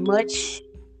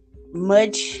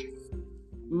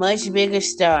 Much bigger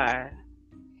star.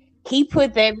 He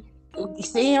put that.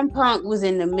 CM Punk was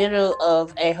in the middle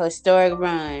of a historic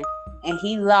run, and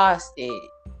he lost it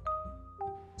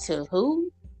to who?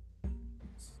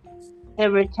 The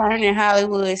returning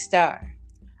Hollywood star.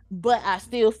 But I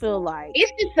still feel like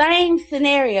it's the same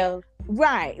scenario,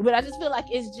 right? But I just feel like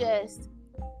it's just.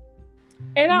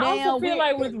 And I also feel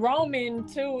like with Roman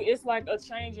too, it's like a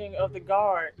changing of the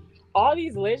guard. All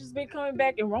these legends been coming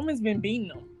back, and Roman's been beating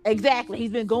them. Exactly,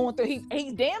 he's been going through.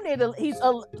 He's damn near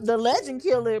the legend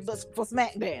killer, but for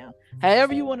SmackDown.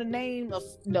 However you want to name a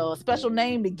special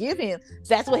name to give him,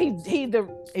 that's what he's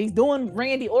doing.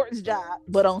 Randy Orton's job,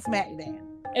 but on SmackDown.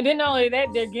 And then not only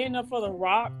that, they're getting up for The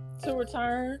Rock to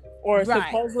return, or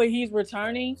supposedly he's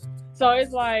returning. So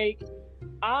it's like,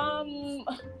 I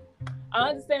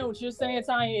understand what you're saying,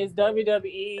 Tanya. Is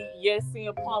WWE. Yes,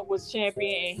 CM Punk was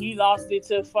champion and he lost it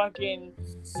to fucking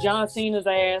John Cena's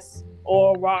ass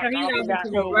or Rock. He lost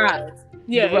it to Rock.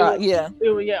 It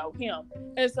was him.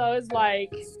 And so it's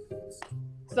like,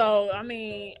 I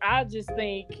mean, I just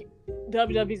think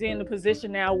WWE's in a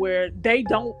position now where they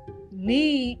don't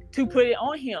need to put it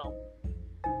on him.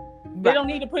 They don't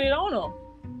need to put it on him.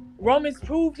 Roman's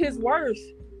proved his worth.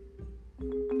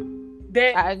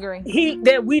 That I agree.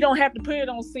 That we don't have to put it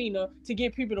on Cena to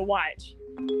get people to watch.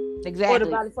 Exactly. Or to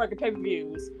buy the fucking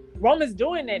pay-per-views. Roman's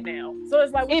doing that now. So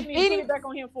it's like, what you need to put it back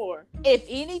on him for? If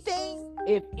anything,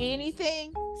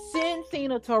 send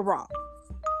Cena to Raw.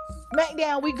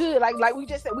 SmackDown, we good. Like we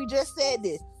just said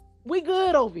this. We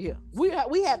good over here. We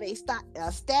have a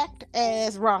stacked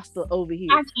ass roster over here.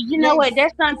 You know what?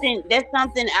 That's something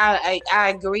I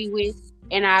agree with,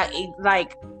 and I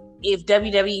like. If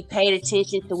WWE paid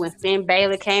attention to when Finn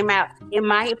Balor came out, in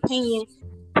my opinion,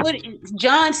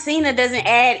 John Cena doesn't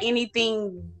add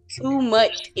anything too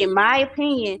much, in my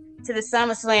opinion, to the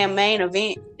SummerSlam main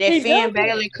event that Finn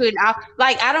Balor couldn't. I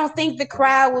don't think the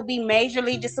crowd would be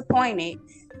majorly disappointed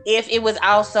if it was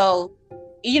also,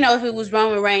 if it was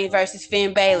Roman Reigns versus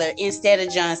Finn Balor instead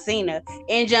of John Cena,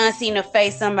 and John Cena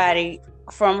faced somebody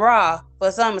from Raw for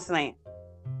SummerSlam.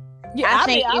 Yeah, I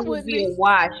think it would be a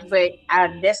watch, but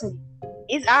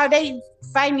it's all they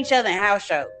fighting each other in house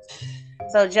shows.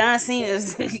 So John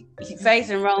Cena's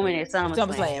facing Roman at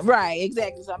SummerSlam. Right?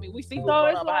 Exactly. So I mean, we see. So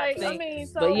it's like,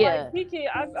 but yeah, like, he can.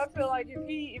 I feel like if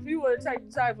he were to take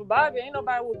the title for Bobby, ain't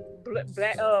nobody would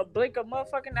blink a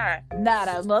motherfucking eye. Not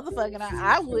a motherfucking eye.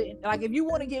 I wouldn't. Like, if you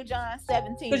want to give John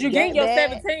 17, because you get your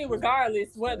 17 regardless.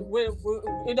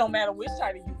 It don't matter which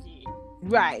title you get.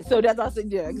 Right. So that's also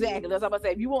exactly. That's what I'm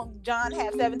saying. If you want John to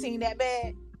have 17 that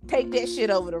bad, take that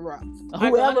shit over to Raw. I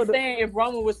can understand if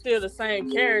Roman was still the same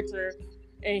character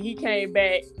and he came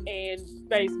back and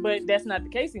faced, but that's not the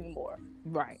case anymore.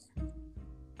 Right.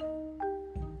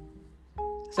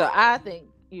 So I think,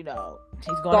 he's going to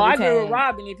So I agree with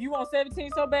Robin. If you want 17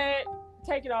 so bad,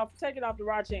 take it off the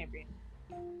Raw champion.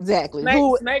 Exactly.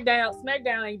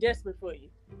 SmackDown ain't desperate for you.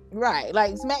 Right.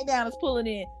 Like, SmackDown is pulling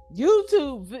in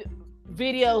YouTube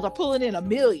videos are pulling in 1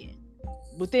 million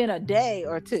within a day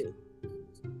or two.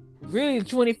 Really,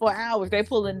 24 hours, they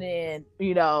pulling in,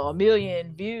 1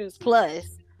 million views plus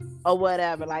or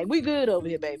whatever. Like, we good over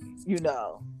here, baby.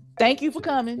 Thank you for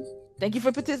coming. Thank you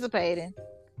for participating.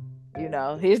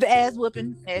 Here's the ass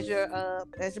whooping as your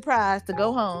prize to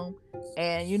go home.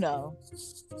 And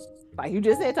like you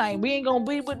just said, Tanya, we ain't gonna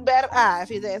be with bad eye if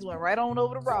his ass went right on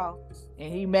over to Raw.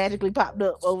 And he magically popped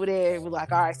up over there and was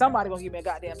like, all right, somebody gonna give me a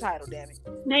goddamn title, damn it.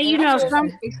 Now,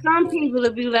 some people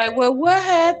will be like, well, what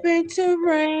happened to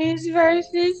Reigns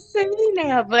versus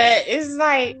Cena? But it's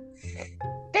like,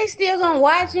 they still gonna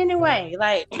watch anyway.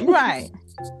 Like, right.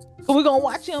 So we're gonna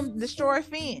watch him destroy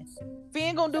Finn.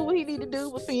 Finn gonna do what he need to do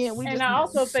with Finn. And I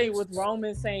also think with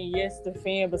Roman saying yes to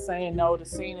Finn but saying no to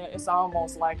Cena, it's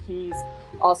almost like he's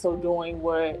also doing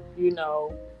what,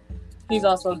 he's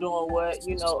also doing what,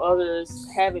 others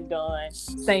haven't done,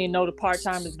 saying no to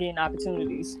part-timers getting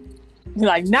opportunities.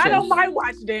 Like, not on my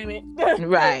watch, damn it.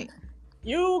 Right.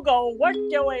 You gonna work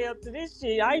your way up to this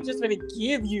shit. I ain't just gonna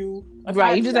give you a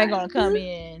right. You just ain't gonna come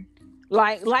in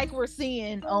like we're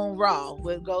seeing on Raw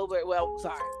with Goldberg. Well,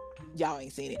 sorry, y'all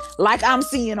ain't seen it. Like I'm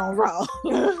seeing on Raw,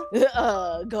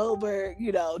 Goldberg,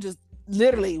 just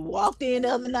literally walked in the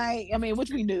other night. I mean,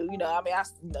 which we knew, I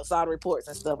saw the reports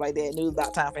and stuff like that. Knew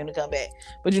about time for him to come back.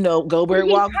 But Goldberg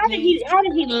walked in. How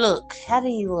did he look? How did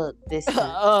he look this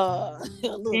time?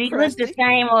 Did he crusty. look the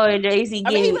same, or is he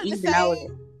getting even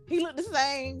older? He looked the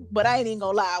same, but I ain't even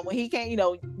gonna lie. When he came,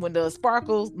 when the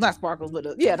sparkles, not sparkles, but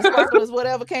the sparklers,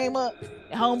 whatever came up,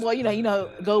 and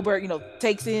homeboy, Goldberg,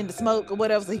 takes in the smoke or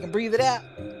whatever so he can breathe it out.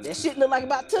 That shit looked like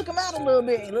about took him out a little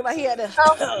bit. It looked like he had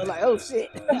to, like, oh shit,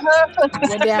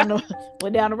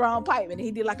 went down the wrong pipe, and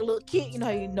he did like a little kick. You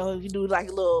do like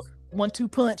a little 1-2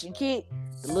 punch and kick.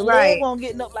 The little leg won't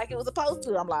getting up like it was supposed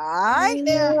to. I'm like, all right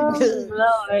now,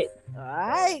 Lord. All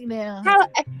right now.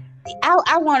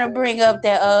 I want to bring up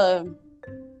that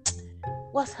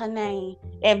what's her name?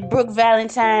 That Brooke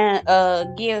Valentine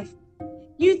gift.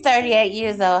 You 38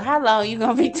 years old. How long you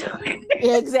gonna be doing it?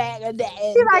 Exactly.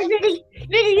 She's like,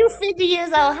 nigga, you 50 years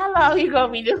old. How long you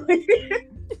gonna be doing it?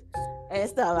 And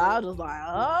stuff. I was just like,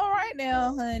 all right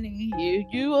now, honey.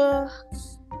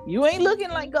 You ain't looking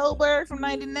like Goldberg from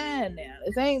 '99 now.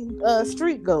 This ain't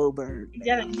street Goldberg.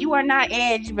 You are not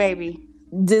Edge, baby.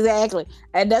 Exactly.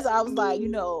 And that's I was like,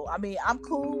 I'm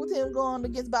cool with him going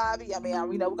against Bobby. We're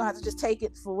gonna have to just take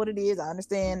it for what it is. I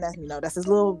understand that, that's his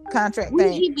little contract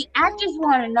thing. I just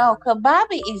want to know, because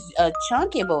Bobby is a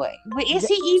chunky boy, but is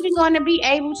he even going to be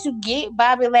able to get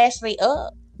Bobby Lashley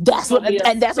up? That's what I'm about to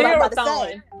say. That's what I'm about to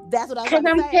say. Because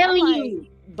I'm telling you,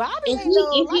 Bobby ain't no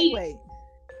lightweight.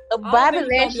 Bobby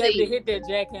Lashley to hit that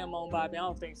jackhammer on Bobby. I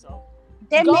don't think so.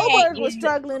 Goldberg was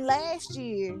struggling last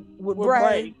year with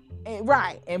Bray.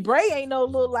 And Bray ain't no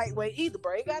little lightweight either.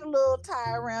 Bray got a little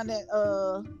tie around that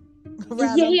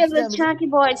he a little chunky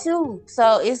boy too.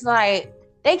 So it's like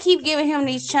they keep giving him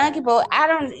these chunky boys.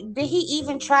 Did he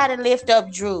even try to lift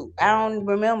up Drew? I don't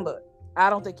remember. I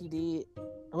don't think he did.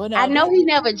 Well, no, I know he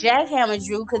never jackhammered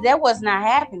Drew because that was not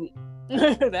happening. I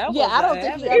don't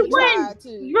think he ever tried to.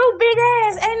 Drew big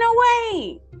ass, ain't no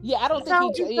way. Yeah, I don't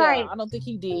think he. Yeah, I don't think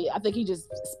he did. I think he just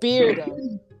speared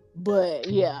him. But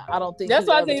yeah, I don't think that's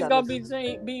why I think it's gonna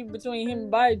be between him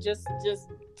and Bobby. Just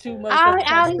too much. All his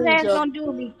ass gonna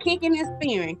do is be kicking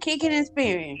and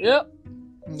spearing. Yep.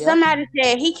 Somebody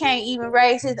said he can't even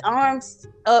raise his arms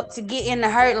up to get in the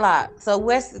hurt lock. So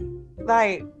what's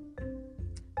like?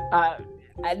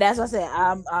 That's what I said.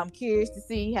 I'm curious to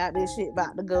see how this shit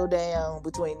about to go down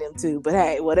between them two. But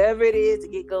hey, whatever it is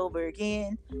to get Goldberg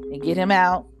in and get him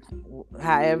out,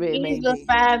 however it may be.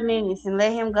 5 minutes and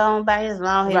let him go on by his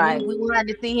long hair. Right. We won't have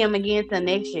to see him again till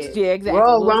next year. Yeah, exactly.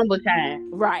 Royal Rumble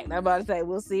time. Right. I'm about to say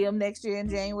we'll see him next year in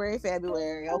January,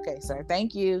 February. Okay, sir.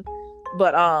 Thank you.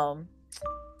 But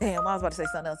damn, I was about to say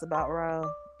something else about Raw.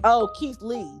 Oh, Keith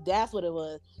Lee. That's what it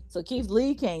was. So Keith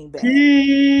Lee came back.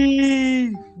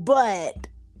 But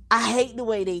I hate the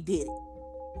way they did it.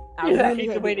 I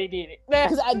hate the way they did it.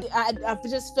 Because I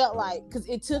just felt like, because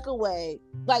it took away,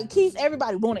 like Keith,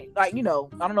 everybody wanted, like, I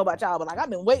don't know about y'all, but like I've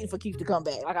been waiting for Keith to come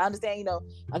back. Like I understand,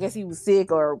 I guess he was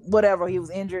sick or whatever, he was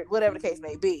injured, whatever the case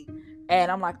may be.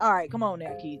 And I'm like, all right, come on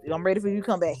now, Keith. I'm ready for you to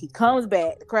come back. He comes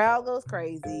back. The crowd goes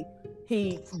crazy.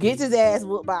 He gets his ass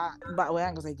whooped by well, I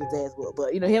ain't gonna say gets his ass whooped,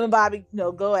 but him and Bobby,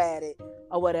 go at it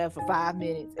or whatever for 5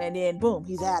 minutes, and then boom,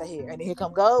 he's out of here. And then here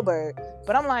come Goldberg.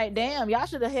 But I'm like, damn, y'all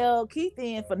should have held Keith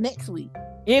in for next week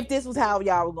if this was how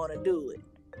y'all were gonna do it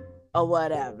or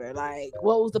whatever. Like,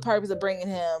 what was the purpose of bringing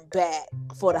him back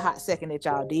for the hot second that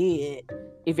y'all did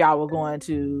if y'all were going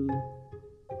to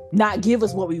not give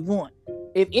us what we want?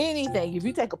 If anything, if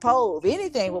you take a poll, if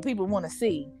anything, what people want to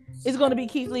see is going to be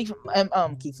Keith Lee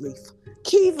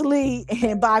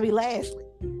and Bobby Lashley.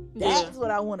 That's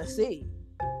what I want to see.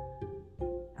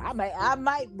 I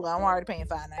might. Well, I'm already paying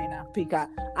 $5.99 Peacock.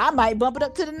 I might bump it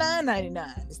up to the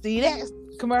 $9.99. See, that's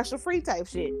commercial free type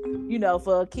shit.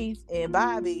 For Keith and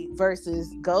Bobby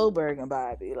versus Goldberg and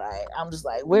Bobby. Like, I'm just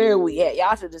like, where are we at?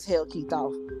 Y'all should just held Keith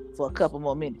off for a couple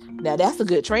more minutes. Now, that's a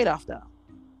good trade off though.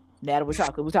 Now that we're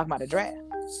talking about the draft.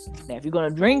 Now, if you're gonna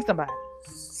bring somebody,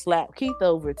 slap Keith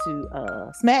over to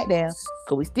SmackDown,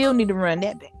 because we still need to run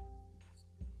that back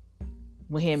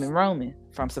with him and Roman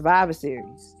from Survivor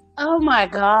Series. Oh my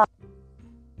God!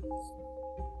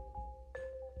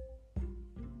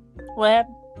 What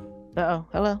happened? Oh,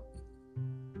 hello.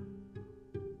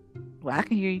 Well, I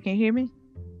can hear you. Can you hear me?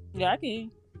 Yeah, I can hear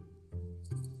you.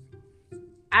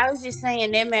 I was just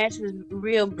saying that match was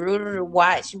real brutal to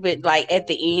watch, but like at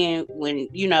the end when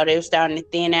they were starting to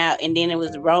thin out, and then it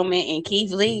was Roman and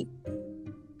Keith Lee.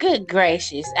 Good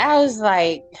gracious, I was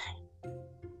like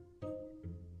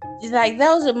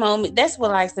those are moments. That's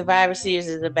what like Survivor Series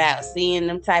is about. Seeing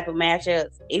them type of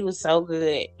matchups, it was so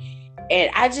good.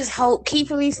 And I just hope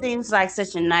Keith Lee seems like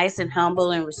such a nice and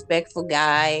humble and respectful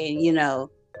guy, and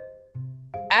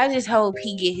I just hope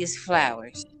he get his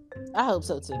flowers. I hope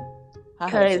so too. I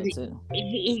hope Because so too.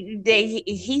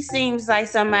 he seems like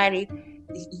somebody.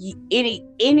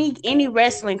 Any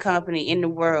wrestling company in the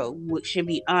world should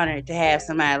be honored to have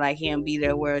somebody like him be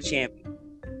their world champion.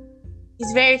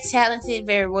 He's very talented,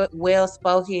 very well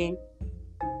spoken.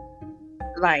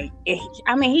 Like,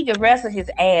 I mean, he could wrestle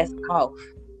his ass off.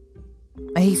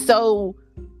 And he's so,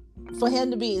 for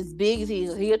him to be as big as he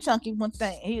is, he a chunky one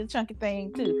thing. He's a chunky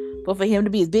thing too. But for him to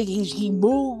be as big, he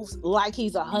moves like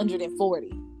he's 140.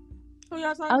 Who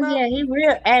y'all talking Oh about? yeah, he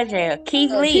real agile.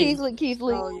 Keith Lee. Keith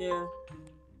Lee. Oh yeah.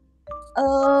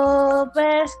 Oh,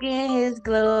 bask in his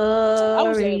glory. I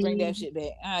wish they would bring that shit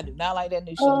back. I do not like that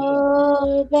new shit.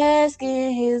 Oh, bask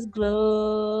in his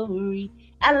glory.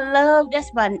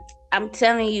 I'm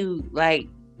telling you, like,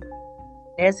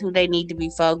 that's who they need to be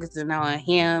focusing on,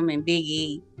 him and Big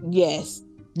E. Yes.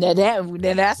 Now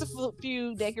that's a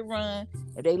feud they can run.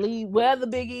 If they leave where the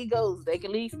Big E goes, they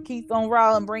can leave Keith on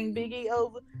Raw and bring Big E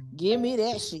over. Give me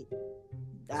that shit.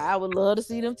 I would love to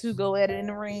see them two go at it in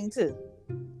the ring too.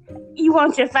 You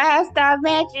want your 5-star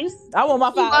matches? I want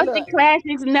my 5. You want the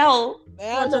classics? No.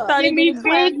 Man, 30-minute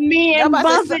big men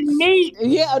bumping meat.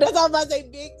 Yeah, that's all I was about to say.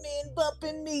 Big men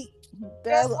bumping meat.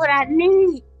 That's what I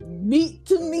need. Meat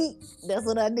to meat. That's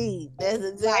what I need. That's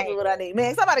exactly what I need.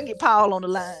 Man, somebody get Paul on the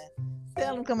line.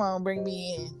 Tell him, come on, bring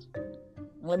me in.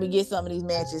 Let me get some of these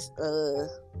matches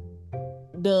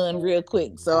done real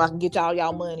quick so I can get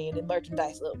y'all money and the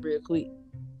merchandise up real quick.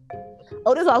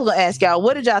 Oh, this is what I was gonna ask y'all.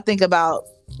 What did y'all think about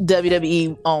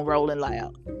WWE on Rolling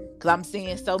Loud? Because I'm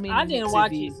seeing so many. I didn't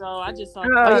watch it, so I just saw. Oh,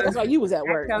 yeah, that's why you was at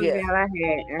work. Yeah, I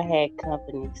had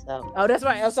company. So. Oh, that's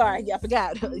right. I'm sorry. I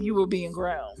forgot you were being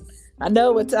grown. I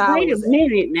know what time. Wait a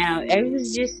minute now. It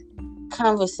was just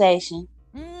conversation.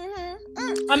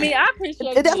 I mean, I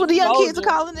appreciate. That's what the young kids are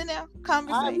calling it now.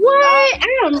 Conversation.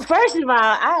 What? First of all,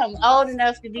 I am old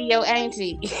enough to be your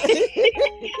auntie.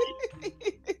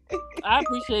 I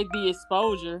appreciate the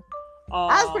exposure.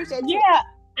 I appreciate. Yeah,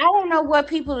 I don't know what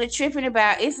people are tripping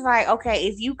about. It's like, okay,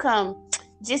 if you come,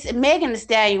 just Megan Thee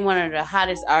Stallion, one of the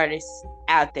hottest artists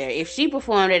out there. If she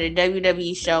performed at a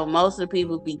WWE show, most of the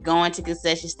people would be going to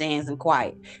concession stands and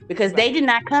quiet because they did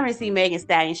not come to see Megan Thee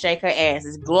Stallion shake her ass,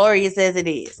 as glorious as it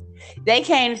is. They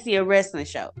came to see a wrestling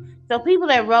show. So people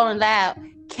that Rolling Loud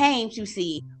came to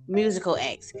see musical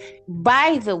acts.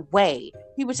 By the way,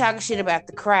 people talking shit about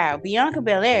the crowd. Bianca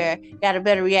Belair got a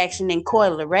better reaction than Coi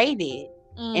Leray did.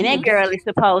 Mm-hmm. And that girl is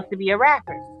supposed to be a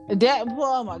rapper.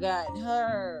 Oh my God,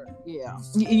 her. Yeah,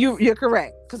 you're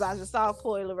correct, because I just saw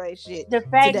Coi Leray shit. The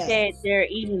fact that they're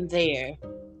even there,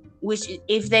 which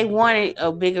if they wanted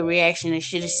a bigger reaction, they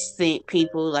should have sent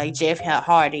people like Jeff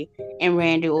Hardy and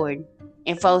Randy Orton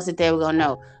and folks that they were gonna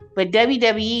know. But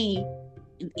WWE,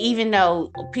 even though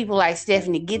people like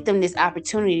Stephanie get them these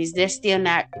opportunities, they're still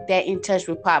not that in touch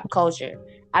with pop culture.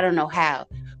 I don't know how.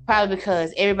 Probably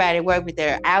because everybody work with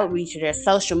their outreach or their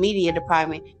social media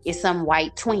department is some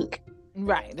white twink.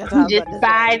 Right. That's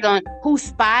who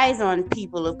spies on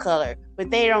people of color, but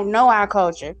they don't know our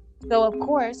culture. So of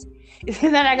course,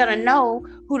 they're not gonna know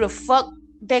who the fuck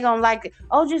they're gonna like.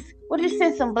 Just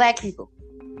send some black people.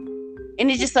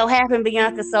 And it just so happened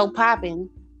Bianca's so popping.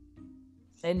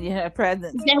 And you have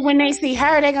presence. Then when they see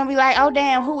her, they're gonna be like, "Oh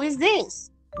damn, who is this?"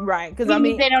 Right? Because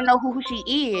if they don't know who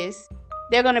she is,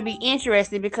 they're gonna be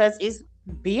interested because it's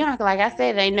Bianca. Like I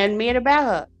said, there ain't nothing weird about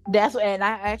her. That's what, and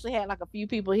I actually had like a few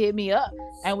people hit me up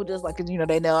and were just like, cause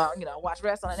they know watch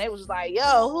wrestling, and they was just like,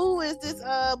 "Yo, who is this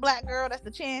black girl that's the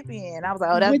champion?" I was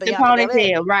like, "Oh, that's with Bianca the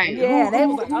ponytail, right?" Yeah, they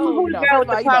was like, "Oh, who the girl with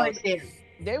the ponytail?"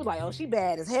 They was like, "Oh, she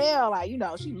bad as hell. Like,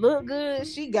 she look good.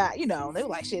 She got, They were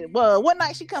like, "Shit, well, what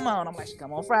night she come on?" I'm like, "She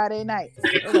come on Friday night."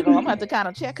 They was like, "Oh, I'm gonna have to kind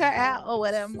of check her out or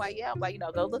whatever." I'm like, "Yeah," I'm like,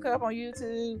 go look her up on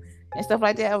YouTube and stuff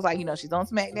like that. I was like, she's on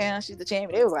SmackDown. She's the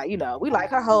champion. It was like, we like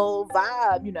her whole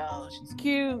vibe. She's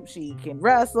cute. She can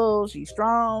wrestle. She's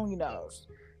strong.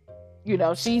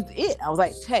 She's it. I was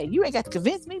like, hey, you ain't got to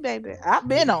convince me, baby. I've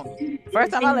been on it.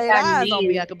 First time I laid eyes on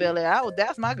Bianca Belair,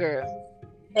 that's my girl.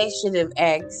 They should have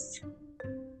asked.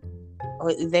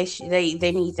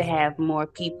 They need to have more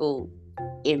people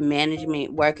in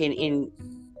management working in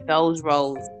those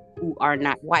roles who are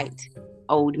not white,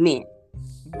 old men.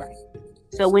 Right.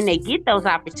 So when they get those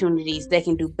opportunities, they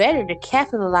can do better to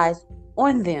capitalize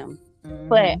on them.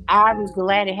 But Mm-hmm. I'm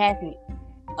glad it happened.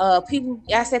 I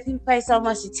said people pay so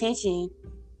much attention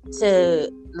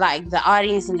to like the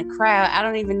audience and the crowd. I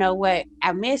don't even know what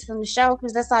I missed from the show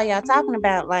because that's all y'all talking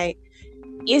about. Like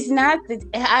it's not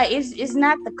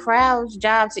the crowd's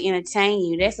job to entertain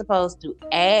you. They're supposed to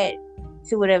add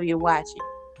to whatever you're watching.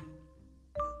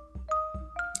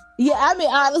 Yeah, I mean,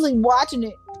 honestly, watching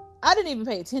it, I didn't even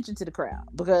pay attention to the crowd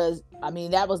because, I mean,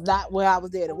 that was not where I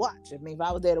was there to watch. I mean, if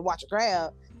I was there to watch a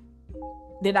crowd,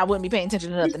 then I wouldn't be paying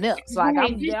attention to nothing else. Like,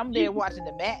 I'm there watching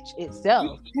the match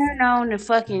itself. Just turn on the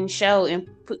fucking show and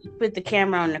put the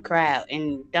camera on the crowd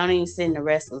and don't even send the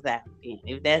wrestlers out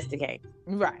if that's the case.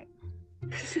 Right.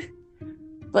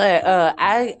 But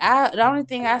I the only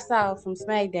thing I saw from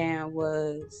SmackDown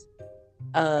was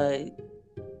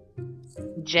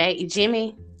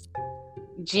Jimmy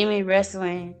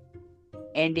wrestling,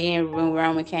 and then when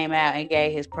Roman came out and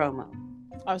gave his promo.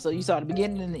 Oh, so you saw the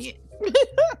beginning and the end.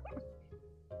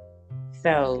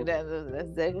 So that's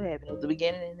exactly what happened. It was the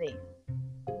beginning and the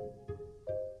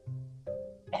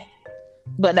end.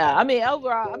 But no, I mean,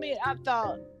 overall, I mean, I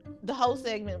thought the whole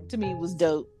segment to me was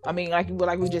dope. I mean, like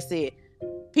we just said,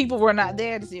 people were not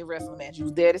there to see a wrestling match. You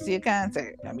was there to see a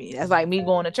concert. I mean, that's like me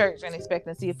going to church and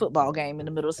expecting to see a football game in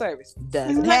the middle of service.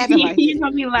 Doesn't happen like that. You're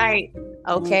gonna be like,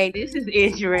 okay, this is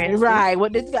interesting. Right.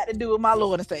 What this got to do with my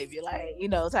Lord and Savior? Like, you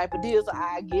know, type of deal. So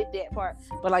I get that part.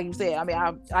 But like you said, I mean,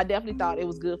 I definitely thought it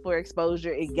was good for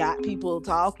exposure. It got people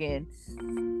talking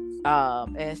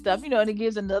and stuff, you know, and it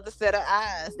gives another set of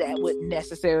eyes that wouldn't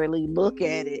necessarily look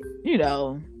at it, you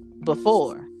know,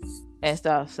 before and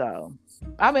stuff. So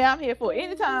I mean, I'm here for it.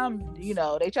 Anytime, you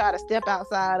know, they try to step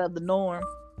outside of the norm,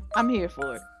 I'm here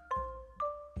for it.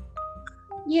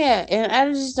 Yeah, and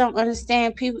I just don't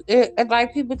understand people.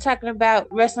 Like people talking about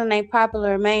wrestling ain't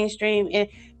popular or mainstream, and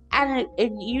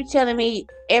you telling me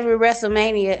every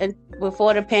WrestleMania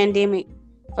before the pandemic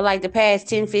for like the past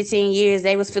 10, 15 years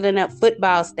they was filling up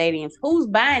football stadiums. Who's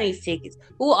buying these tickets?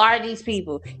 Who are these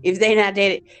people if they not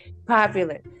that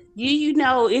popular? You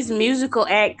know it's musical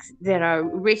acts that are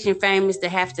rich and famous that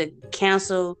have to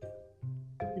cancel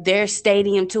their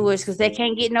stadium tours because they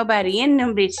can't get nobody in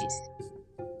them bitches.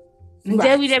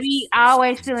 Right. WWE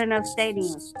always filling up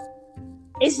stadiums.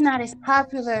 It's not as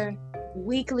popular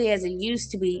weekly as it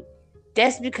used to be.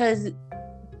 That's because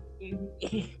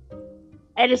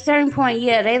at a certain point,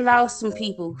 yeah, they lost some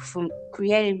people from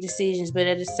creative decisions, but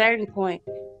at a certain point,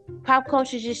 pop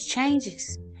culture just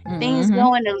changes. Mm-hmm. Things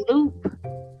go in a loop.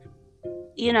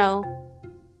 You know,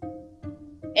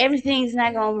 everything's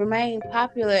not gonna remain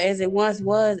popular as it once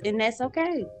was, and that's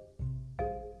okay.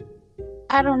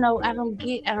 I don't know. I don't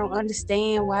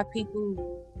understand why it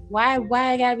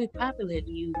gotta be popular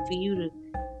to you for you to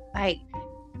like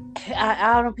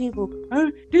all the people.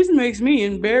 This makes me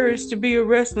embarrassed to be a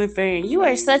wrestling fan. You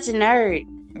are such a nerd,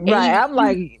 right? I'm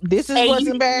like, this is what's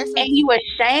embarrassing, and you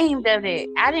ashamed of it.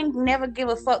 I didn't never give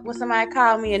a fuck when somebody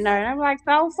called me a nerd. I'm like,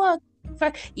 so fuck.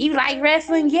 You like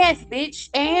wrestling? Yes, bitch.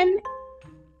 And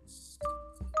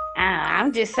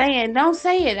I'm just saying, don't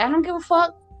say it. I don't give a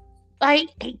fuck. Like,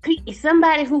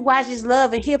 somebody who watches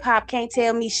Love and Hip Hop can't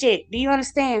tell me shit. Do you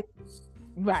understand?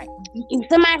 Right.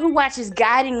 Somebody who watches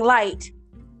Guiding Light.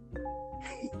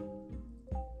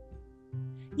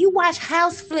 You watch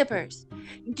House Flippers.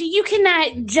 You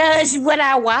cannot judge what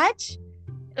I watch.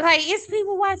 Like, it's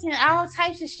people watching all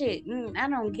types of shit. I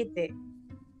don't get that.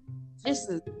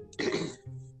 Just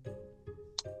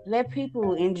let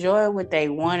people enjoy what they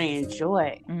want to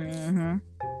enjoy. Mm-hmm.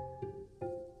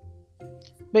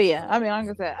 But yeah, I mean, like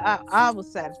I said, I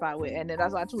was satisfied with it. And then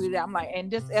that's why I tweeted it. I'm like,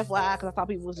 and just FYI, because I thought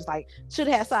people was just like, should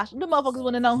have had Sasha. The motherfuckers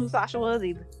wouldn't have known who Sasha was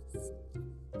either.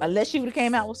 Unless she would have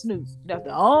came out with Snoop. That's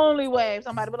the only way. If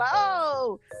somebody would be like,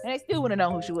 oh, and they still wouldn't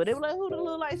have known who she was. They were like, who the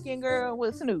little light-skinned girl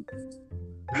with Snoop?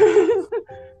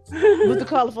 With the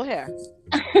colorful hair.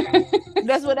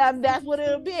 That's what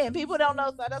it'll be. And people don't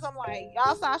know. So that's I'm like,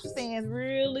 y'all Sasha fans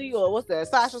really, or what's that?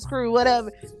 Sasha's crew,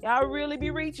 whatever. Y'all really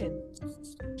be reaching.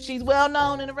 She's well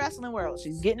known in the wrestling world.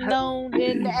 She's getting known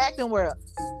in the acting world.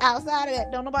 Outside of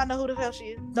that, don't nobody know who the hell she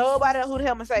is. Nobody know who the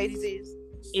hell Mercedes is.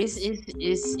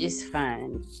 It's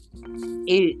fine.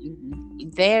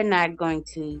 They're not going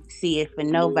to see it for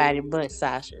nobody but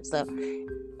Sasha. So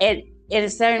at a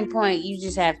certain point, you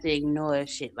just have to ignore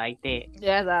shit like that.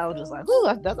 Yeah, I was just like, ooh,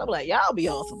 I'm like, y'all be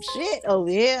on some shit over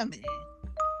here, man.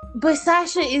 But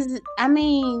Sasha is, I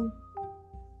mean,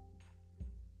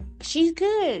 she's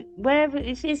good. Whatever.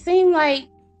 It seemed like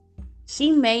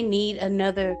she may need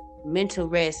another mental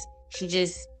rest. She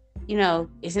just, it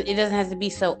doesn't have to be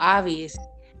so obvious.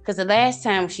 Because the last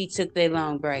time she took that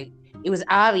long break, it was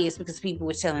obvious because people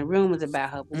were telling rumors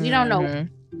about her. But we don't know.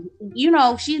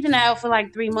 She's been out for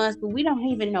like 3 months, but we don't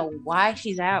even know why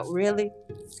she's out, really.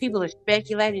 People are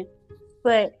speculating.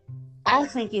 But I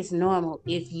think it's normal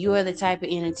if you're the type of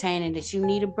entertainer that you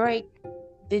need a break,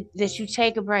 that you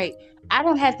take a break. I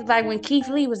don't have to, like when Keith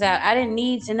Lee was out, I didn't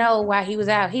need to know why he was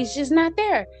out. He's just not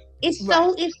there. It's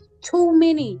too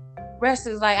many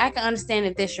wrestlers. Like I can understand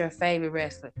if that's your favorite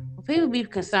wrestler. But people be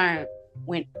concerned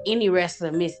when any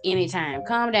wrestler miss any time.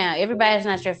 Calm down. Everybody's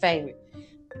not your favorite.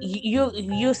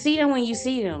 You'll see them when you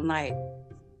see them. Like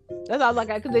that's all. Like,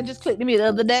 because they just clicked to me the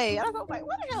other day. I was like,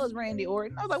 "What the hell is Randy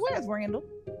Orton?" I was like, "Where's Randall?"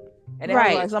 And then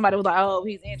was like, somebody was like, "Oh,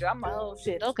 he's injured." I'm like, "Oh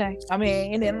shit, okay." I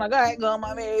mean, and then I'm like, "All right, go on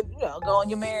go on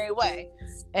your merry way,"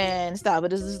 and stuff.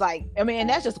 But it's just like, I mean, and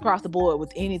that's just across the board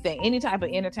with anything, any type of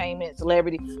entertainment,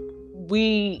 celebrity.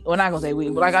 We're not gonna say we,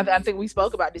 but like I think we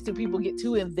spoke about this too. People get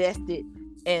too invested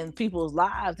in people's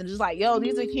lives and just like, yo,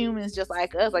 these are humans just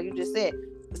like us, like you just said.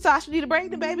 Sasha need a break,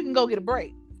 the baby can go get a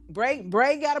break. Bray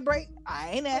got a break.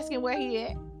 I ain't asking where he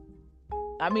at.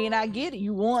 I mean, I get it.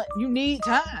 You need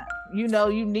time.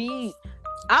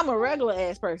 I'm a regular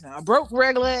ass person, a broke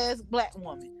regular ass black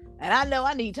woman, and I know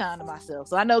I need time to myself.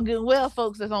 So I know good and well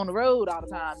folks that's on the road all the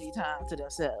time need time to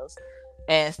themselves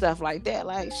and stuff like that.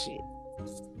 Like shit.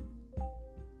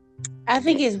 I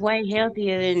think it's way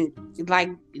healthier than like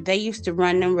they used to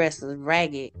run them wrestlers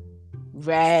ragged.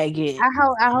 I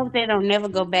hope they don't never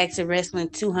go back to wrestling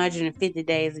 250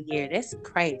 days a year. That's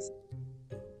crazy.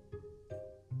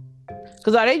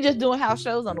 Because are they just doing house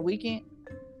shows on the weekend?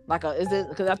 Like, is it?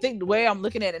 Because I think the way I'm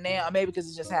looking at it now, maybe because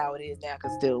it's just how it is now,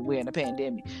 because still we're in a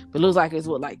pandemic. But it looks like it's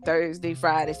like Thursday,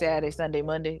 Friday, Saturday, Sunday,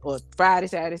 Monday, or Friday,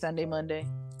 Saturday, Sunday, Monday.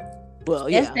 Well,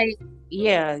 yeah,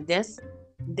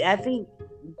 I think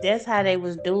that's how they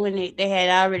was doing it. They had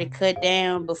already cut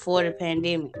down before the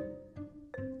pandemic.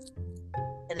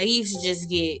 And they used to just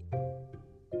get.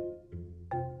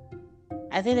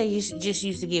 I think they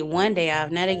used to get one day off.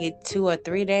 Now they get 2 or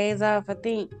 3 days off. I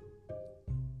think.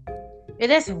 Yeah,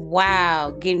 that's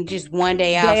wild. Getting just one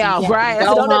day off. Day off, right?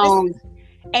 Go home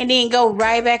and then go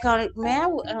right back on it.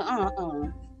 Man,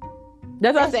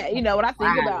 that's what I said. When I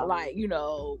think about like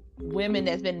women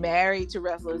that's been married to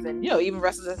wrestlers, and even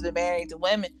wrestlers that's been married to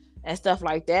women and stuff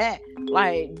like that.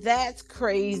 Like that's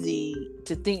crazy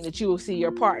to think that you will see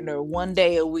your partner one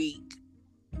day a week,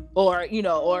 or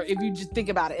or if you just think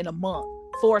about it in a month,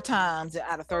 4 times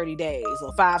out of 30 days,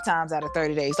 or 5 times out of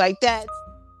 30 days. Like that's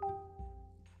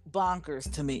bonkers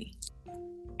to me.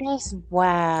 That's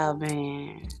wild,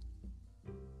 man.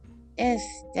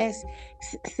 That's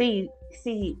see,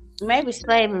 maybe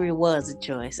slavery was a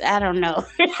choice. I don't know.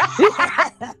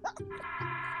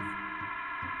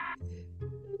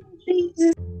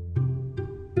 Jesus.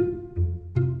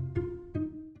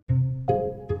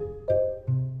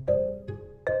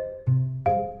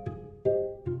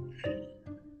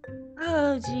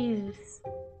 Oh Jesus.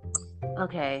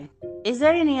 Okay. Is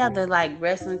there any other like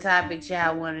wrestling topics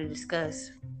y'all want to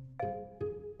discuss?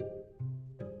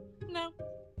 No.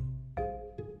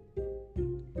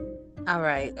 All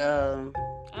right.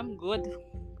 I'm good.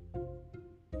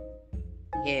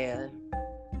 Yeah.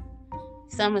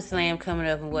 SummerSlam coming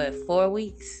up in what, 4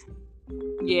 weeks?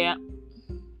 Yeah.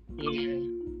 Yeah.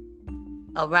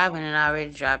 Oh, Robin had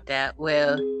already dropped out.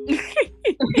 Well,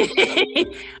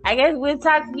 I guess we'll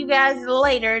talk to you guys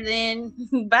later then.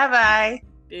 Bye-bye.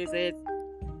 This is